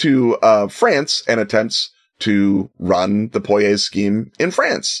returns to France and attempts to run the Poyet scheme in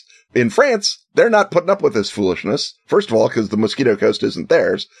France. In France, they're not putting up with this foolishness. First of all, because the Mosquito Coast isn't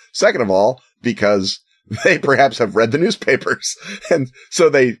theirs. Second of all, because they perhaps have read the newspapers. And so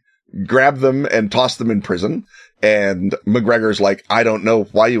they grab them and toss them in prison. And McGregor's like, I don't know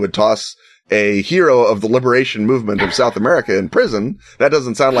why you would toss a hero of the liberation movement of South America in prison. That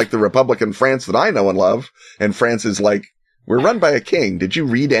doesn't sound like the Republican France that I know and love. And France is like, we're run by a king. Did you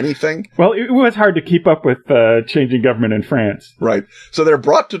read anything? Well, it was hard to keep up with changing government in France. Right. So they're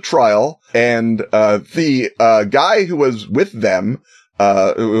brought to trial, and the guy who was with them,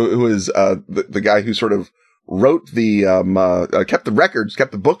 who is the guy who sort of wrote kept the records,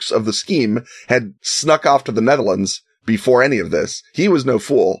 kept the books of the scheme, had snuck off to the Netherlands before any of this. He was no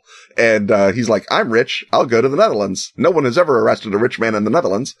fool. And he's like, I'm rich. I'll go to the Netherlands. No one has ever arrested a rich man in the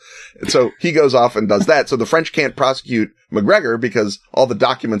Netherlands. And so he goes off and does that. So the French can't prosecute McGregor because all the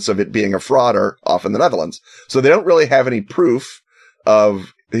documents of it being a fraud are off in the Netherlands. So they don't really have any proof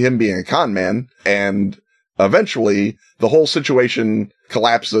of him being a con man. And eventually the whole situation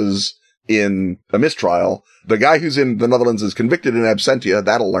collapses in a mistrial. The guy who's in the Netherlands is convicted in absentia.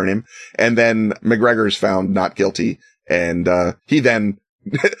 That'll learn him. And then McGregor's found not guilty. And he then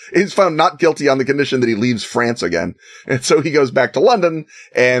he's found not guilty on the condition that he leaves France again. And so he goes back to London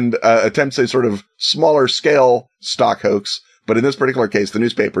and attempts a sort of smaller scale stock hoax. But in this particular case, the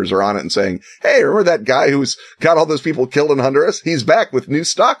newspapers are on it and saying, hey, remember that guy who's got all those people killed in Honduras? He's back with new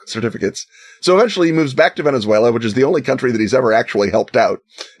stock certificates. So eventually he moves back to Venezuela, which is the only country that he's ever actually helped out.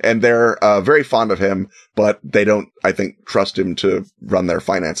 And they're very fond of him, but they don't, I think, trust him to run their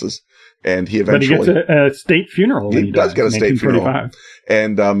finances. And he eventually... But he gets a state funeral. He does get a state funeral.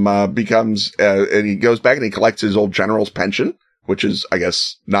 And and he goes back and he collects his old general's pension, which is, I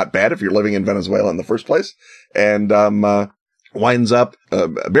guess, not bad if you're living in Venezuela in the first place. And winds up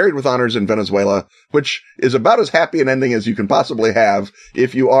buried with honors in Venezuela, which is about as happy an ending as you can possibly have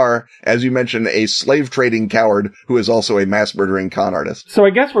if you are, as you mentioned, a slave trading coward who is also a mass murdering con artist. So I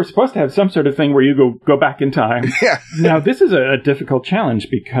guess we're supposed to have some sort of thing where you go back in time. Yeah. Now, this is a difficult challenge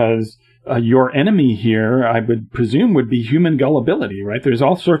because your enemy here, I would presume, would be human gullibility, right? There's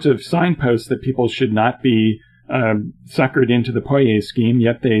all sorts of signposts that people should not be suckered into the Poyet scheme,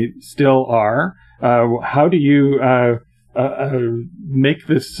 yet they still are. How do you make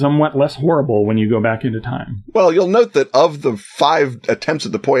this somewhat less horrible when you go back into time? Well, you'll note that of the 5 attempts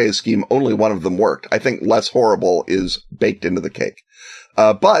at the Poyet scheme, only one of them worked. I think less horrible is baked into the cake.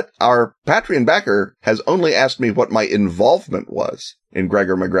 But our Patreon backer has only asked me what my involvement was in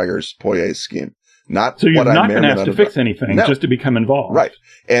Gregor McGregor's Poyet scheme. So you've not been asked to fix anything, just to become involved. Right.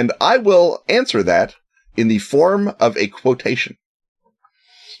 And I will answer that in the form of a quotation.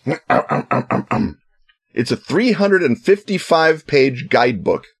 It's a 355-page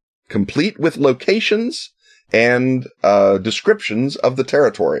guidebook, complete with locations and descriptions of the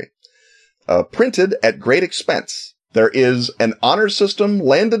territory, printed at great expense. There is an honor system,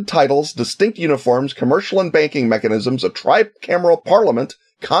 landed titles, distinct uniforms, commercial and banking mechanisms, a tricameral parliament,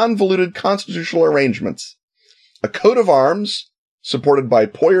 convoluted constitutional arrangements, a coat of arms supported by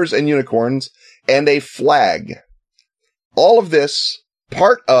poyers and unicorns, and a flag. All of this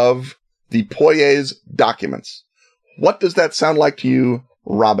part of the Poyet's documents. What does that sound like to you,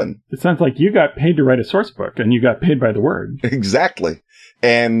 Robin? It sounds like you got paid to write a source book, and you got paid by the word. Exactly.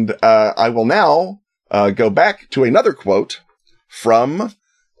 And I will now go back to another quote from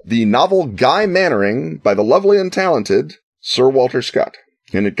the novel Guy Mannering by the lovely and talented Sir Walter Scott.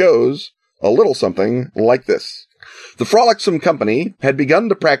 And it goes a little something like this. The frolicsome company had begun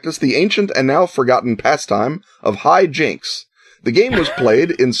to practice the ancient and now forgotten pastime of high jinks. The game was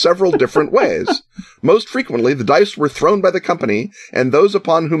played in several different ways. Most frequently, the dice were thrown by the company, and those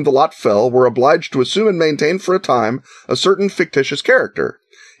upon whom the lot fell were obliged to assume and maintain for a time a certain fictitious character.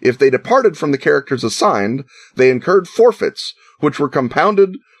 If they departed from the characters assigned, they incurred forfeits, which were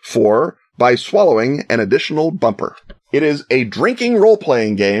compounded for by swallowing an additional bumper. It is a drinking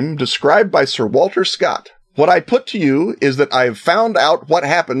role-playing game described by Sir Walter Scott. What I put to you is that I have found out what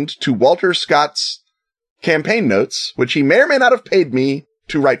happened to Walter Scott's campaign notes, which he may or may not have paid me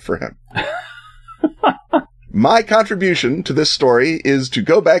to write for him. My contribution to this story is to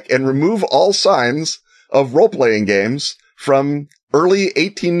go back and remove all signs of role-playing games from early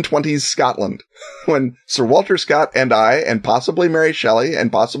 1820s Scotland, when Sir Walter Scott and I, and possibly Mary Shelley,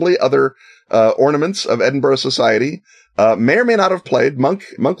 and possibly other ornaments of Edinburgh society, may or may not have played, Monk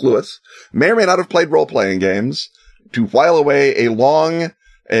Lewis, may or may not have played role-playing games to while away a long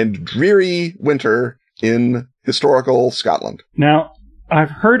and dreary winter in historical Scotland. Now, I've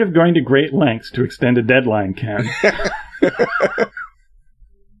heard of going to great lengths to extend a deadline, Ken.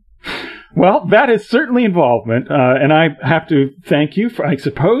 Well, that is certainly involvement, and I have to thank you, I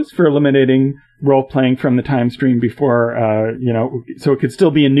suppose, for eliminating role-playing from the time stream before, so it could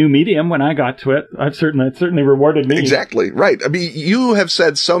still be a new medium when I got to it. It certainly rewarded me. Exactly, right. I mean, you have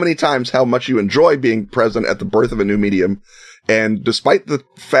said so many times how much you enjoy being present at the birth of a new medium, and despite the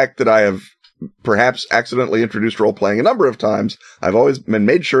fact that I have perhaps accidentally introduced role-playing a number of times, I've always been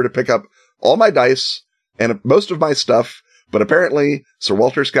made sure to pick up all my dice and most of my stuff. But apparently, Sir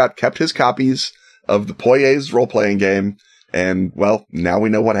Walter Scott kept his copies of the Poyets role-playing game, and, well, now we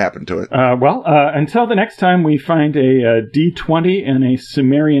know what happened to it. Until the next time we find a D20 and a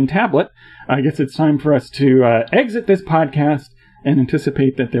Sumerian tablet, I guess it's time for us to exit this podcast and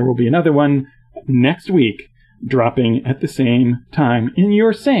anticipate that there will be another one next week, dropping at the same time in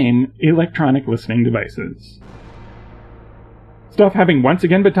your same electronic listening devices. Stuff having once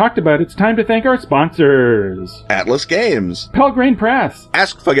again been talked about, it's time to thank our sponsors. Atlas Games. Pelgrane Press.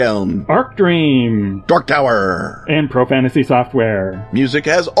 Askfageln. Arc Dream. Dark Tower. And Pro Fantasy Software. Music,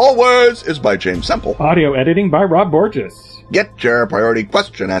 as always, is by James Semple. Audio editing by Rob Borges. Get your priority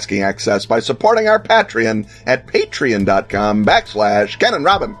question asking access by supporting our Patreon at patreon.com/Ken and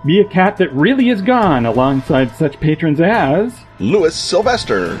Robin. Be a cat that really is gone alongside such patrons as Louis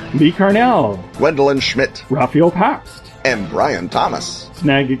Sylvester, Lee Carnell, Gwendolyn Schmidt, Raphael Pabst, and Brian Thomas.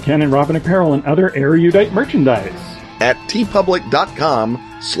 Snag Ken and Robin apparel and other erudite merchandise at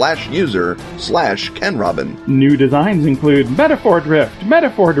tpublic.com/user/KenRobin. New designs include Metaphor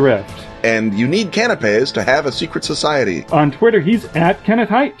Drift, and you need canapes to have a secret society. On Twitter, he's at Kenneth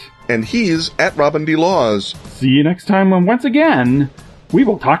Haidt. And he's at Robin D. Laws. See you next time when once again, we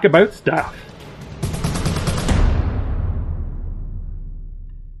will talk about stuff.